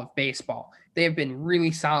in all of baseball. They have been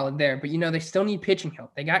really solid there, but, you know, they still need pitching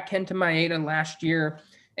help. They got Kenta Maeda last year,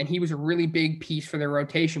 and he was a really big piece for their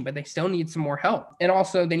rotation, but they still need some more help. And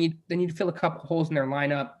also they need to fill a couple holes in their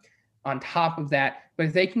lineup on top of that. But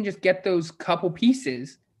if they can just get those couple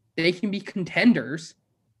pieces, they can be contenders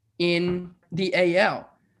in the AL.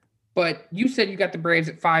 But you said you got the Braves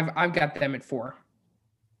at 5. I've got them at 4.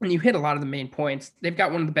 And you hit a lot of the main points. They've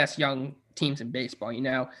got one of the best young teams in baseball, you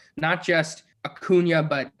know, not just Acuna,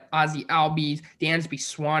 but Ozzie Albies, Dansby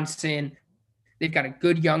Swanson. They've got a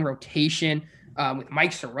good young rotation with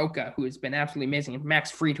Mike Soroka, who has been absolutely amazing, and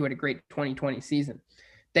Max Fried, who had a great 2020 season.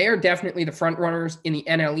 They are definitely the front runners in the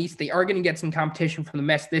NL East. They are going to get some competition from the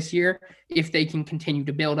Mets this year if they can continue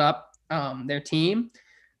to build up their team.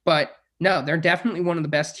 But no, they're definitely one of the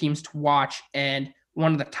best teams to watch and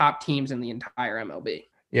one of the top teams in the entire MLB.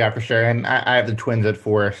 Yeah, for sure. And I have the Twins at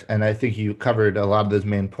 4, and I think you covered a lot of those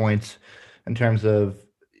main points in terms of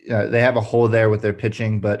they have a hole there with their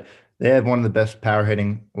pitching, but they have one of the best power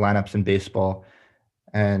hitting lineups in baseball.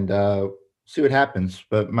 And see what happens.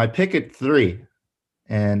 But my pick at 3,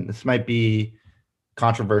 and this might be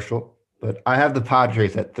controversial, but I have the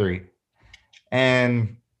Padres at 3.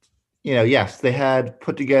 And, you know, yes, they had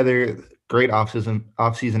put together great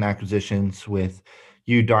offseason acquisitions with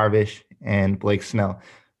Yu Darvish and Blake Snell.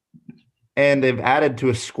 And they've added to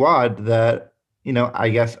a squad that, you know, I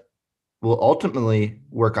guess will ultimately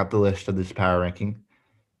work up the list of this power ranking.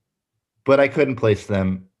 But I couldn't place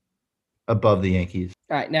them above the Yankees.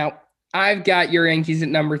 All right. Now, I've got your Yankees at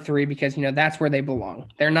number 3 because, you know, that's where they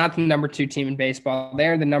belong. They're not the number 2 team in baseball.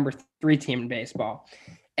 They're the number 3 team in baseball.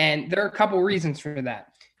 And there are a couple reasons for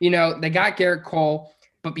that. You know, they got Garrett Cole,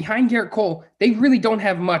 but behind Garrett Cole, they really don't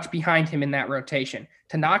have much behind him in that rotation.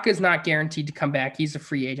 Tanaka's not guaranteed to come back. He's a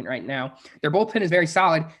free agent right now. Their bullpen is very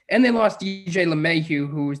solid, and they lost DJ LeMahieu,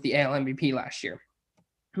 who was the AL MVP last year.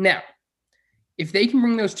 Now, if they can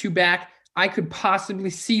bring those two back, I could possibly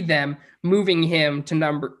see them moving them to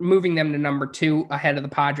number 2 ahead of the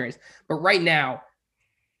Padres. But right now,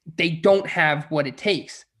 they don't have what it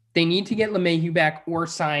takes. They need to get LeMahieu back or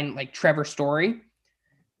sign like Trevor Story,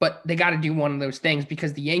 but they got to do one of those things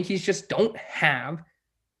because the Yankees just don't have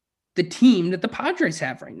the team that the Padres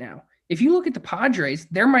have right now. If you look at the Padres,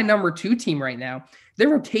 they're my number 2 team right now. Their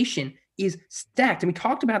rotation is stacked. And we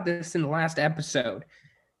talked about this in the last episode.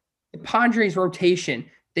 The Padres rotation,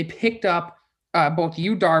 they picked up both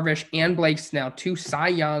Yu Darvish and Blake Snell, 2 Cy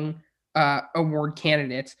Young Award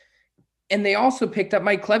candidates. And they also picked up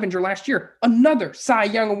Mike Clevenger last year, another Cy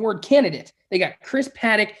Young Award candidate. They got Chris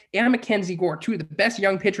Paddock and Mackenzie Gore, 2 of the best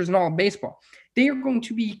young pitchers in all of baseball. They are going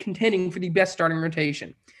to be contending for the best starting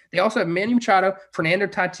rotation. They also have Manny Machado, Fernando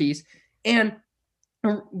Tatis, and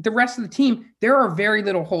the rest of the team. There are very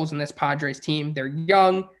little holes in this Padres team. They're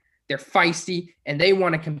young, they're feisty, and they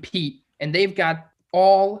want to compete. And they've got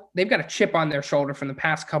a chip on their shoulder from the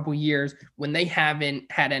past couple years when they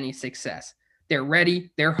haven't had any success. They're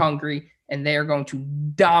ready, they're hungry, and they are going to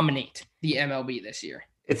dominate the MLB this year.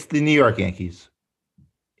 It's the New York Yankees.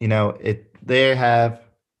 They have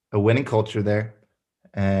a winning culture there.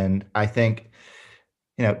 And I think,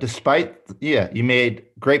 you made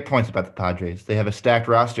great points about the Padres. They have a stacked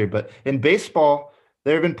roster, but in baseball,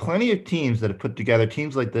 there have been plenty of teams that have put together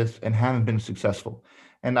teams like this and haven't been successful.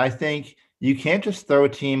 And I think you can't just throw a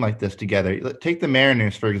team like this together. Take the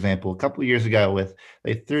Mariners, for example. A couple of years ago,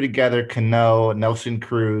 they threw together Cano, Nelson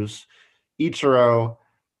Cruz, Ichiro,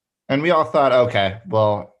 and we all thought, okay,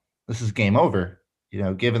 well, this is game over.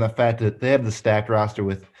 Given the fact that they have the stacked roster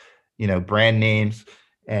with, brand names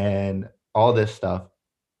and all this stuff.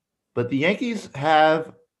 But the Yankees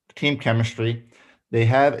have team chemistry. They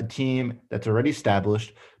have a team that's already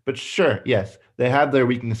established. But sure, yes, they have their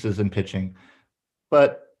weaknesses in pitching.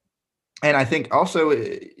 And I think also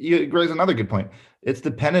you raise another good point. It's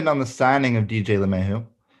dependent on the signing of DJ LeMahieu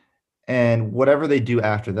and whatever they do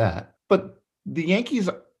after that. But the Yankees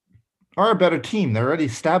are a better team. They're already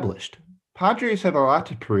established. Padres have a lot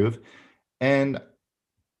to prove, and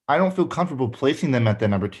I don't feel comfortable placing them at the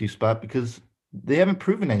number 2 spot because they haven't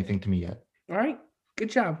proven anything to me yet. All right. Good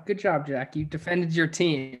job, Jack. You defended your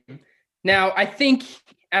team. Now, I think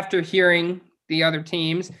after hearing the other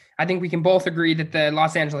teams, I think we can both agree that the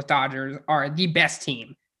Los Angeles Dodgers are the best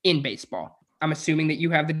team in baseball. I'm assuming that you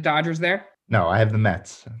have the Dodgers there? No, I have the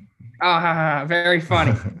Mets. Very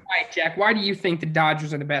funny. All right, Jack, why do you think the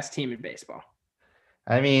Dodgers are the best team in baseball?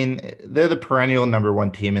 I mean, they're the perennial number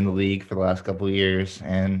 1 team in the league for the last couple of years,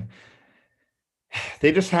 and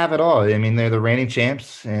they just have it all. I mean, they're the reigning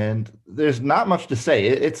champs, and there's not much to say.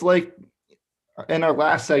 It's like in our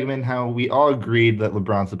last segment how we all agreed that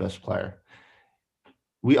LeBron's the best player.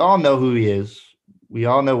 We all know who he is. We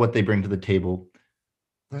all know what they bring to the table.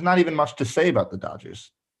 There's not even much to say about the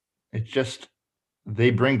Dodgers. It's just they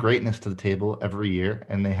bring greatness to the table every year,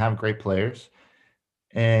 and they have great players.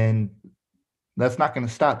 And that's not going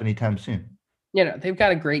to stop anytime soon. They've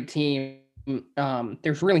got a great team.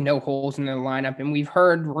 There's really no holes in their lineup, and we've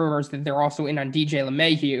heard rumors that they're also in on DJ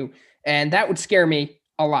LeMahieu, and that would scare me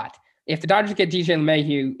a lot. If the Dodgers get DJ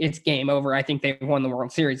LeMahieu, it's game over. I think they've won the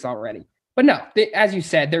World Series already. But no, as you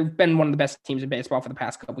said, they've been one of the best teams in baseball for the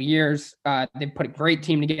past couple of years. They've put a great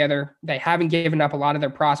team together. They haven't given up a lot of their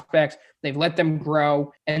prospects. They've let them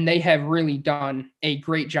grow, and they have really done a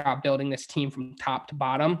great job building this team from top to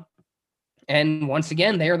bottom. And once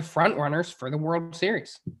again, they are the front runners for the World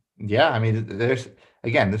Series. Yeah, I mean, there's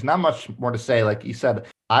not much more to say. Like you said,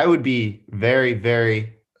 I would be very,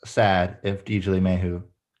 very sad if DJ LeMahieu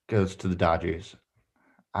goes to the Dodgers.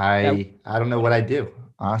 I don't know what I'd do,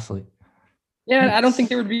 honestly. Yeah, I don't think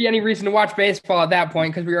there would be any reason to watch baseball at that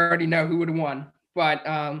point because we already know who would have won. But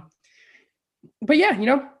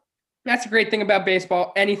yeah, that's a great thing about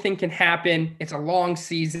baseball. Anything can happen. It's a long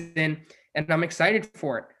season, and I'm excited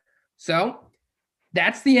for it. So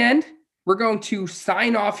that's the end. We're going to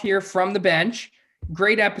sign off here from the bench.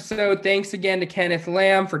 Great episode. Thanks again to Kenneth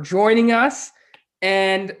Lam for joining us.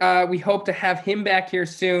 And we hope to have him back here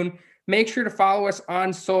soon. Make sure to follow us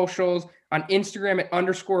on socials, on Instagram at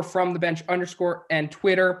 _FromTheBench_ and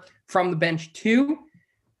Twitter FromTheBench2.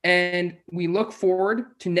 And we look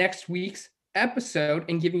forward to next week's episode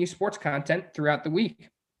and giving you sports content throughout the week.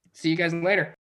 See you guys later.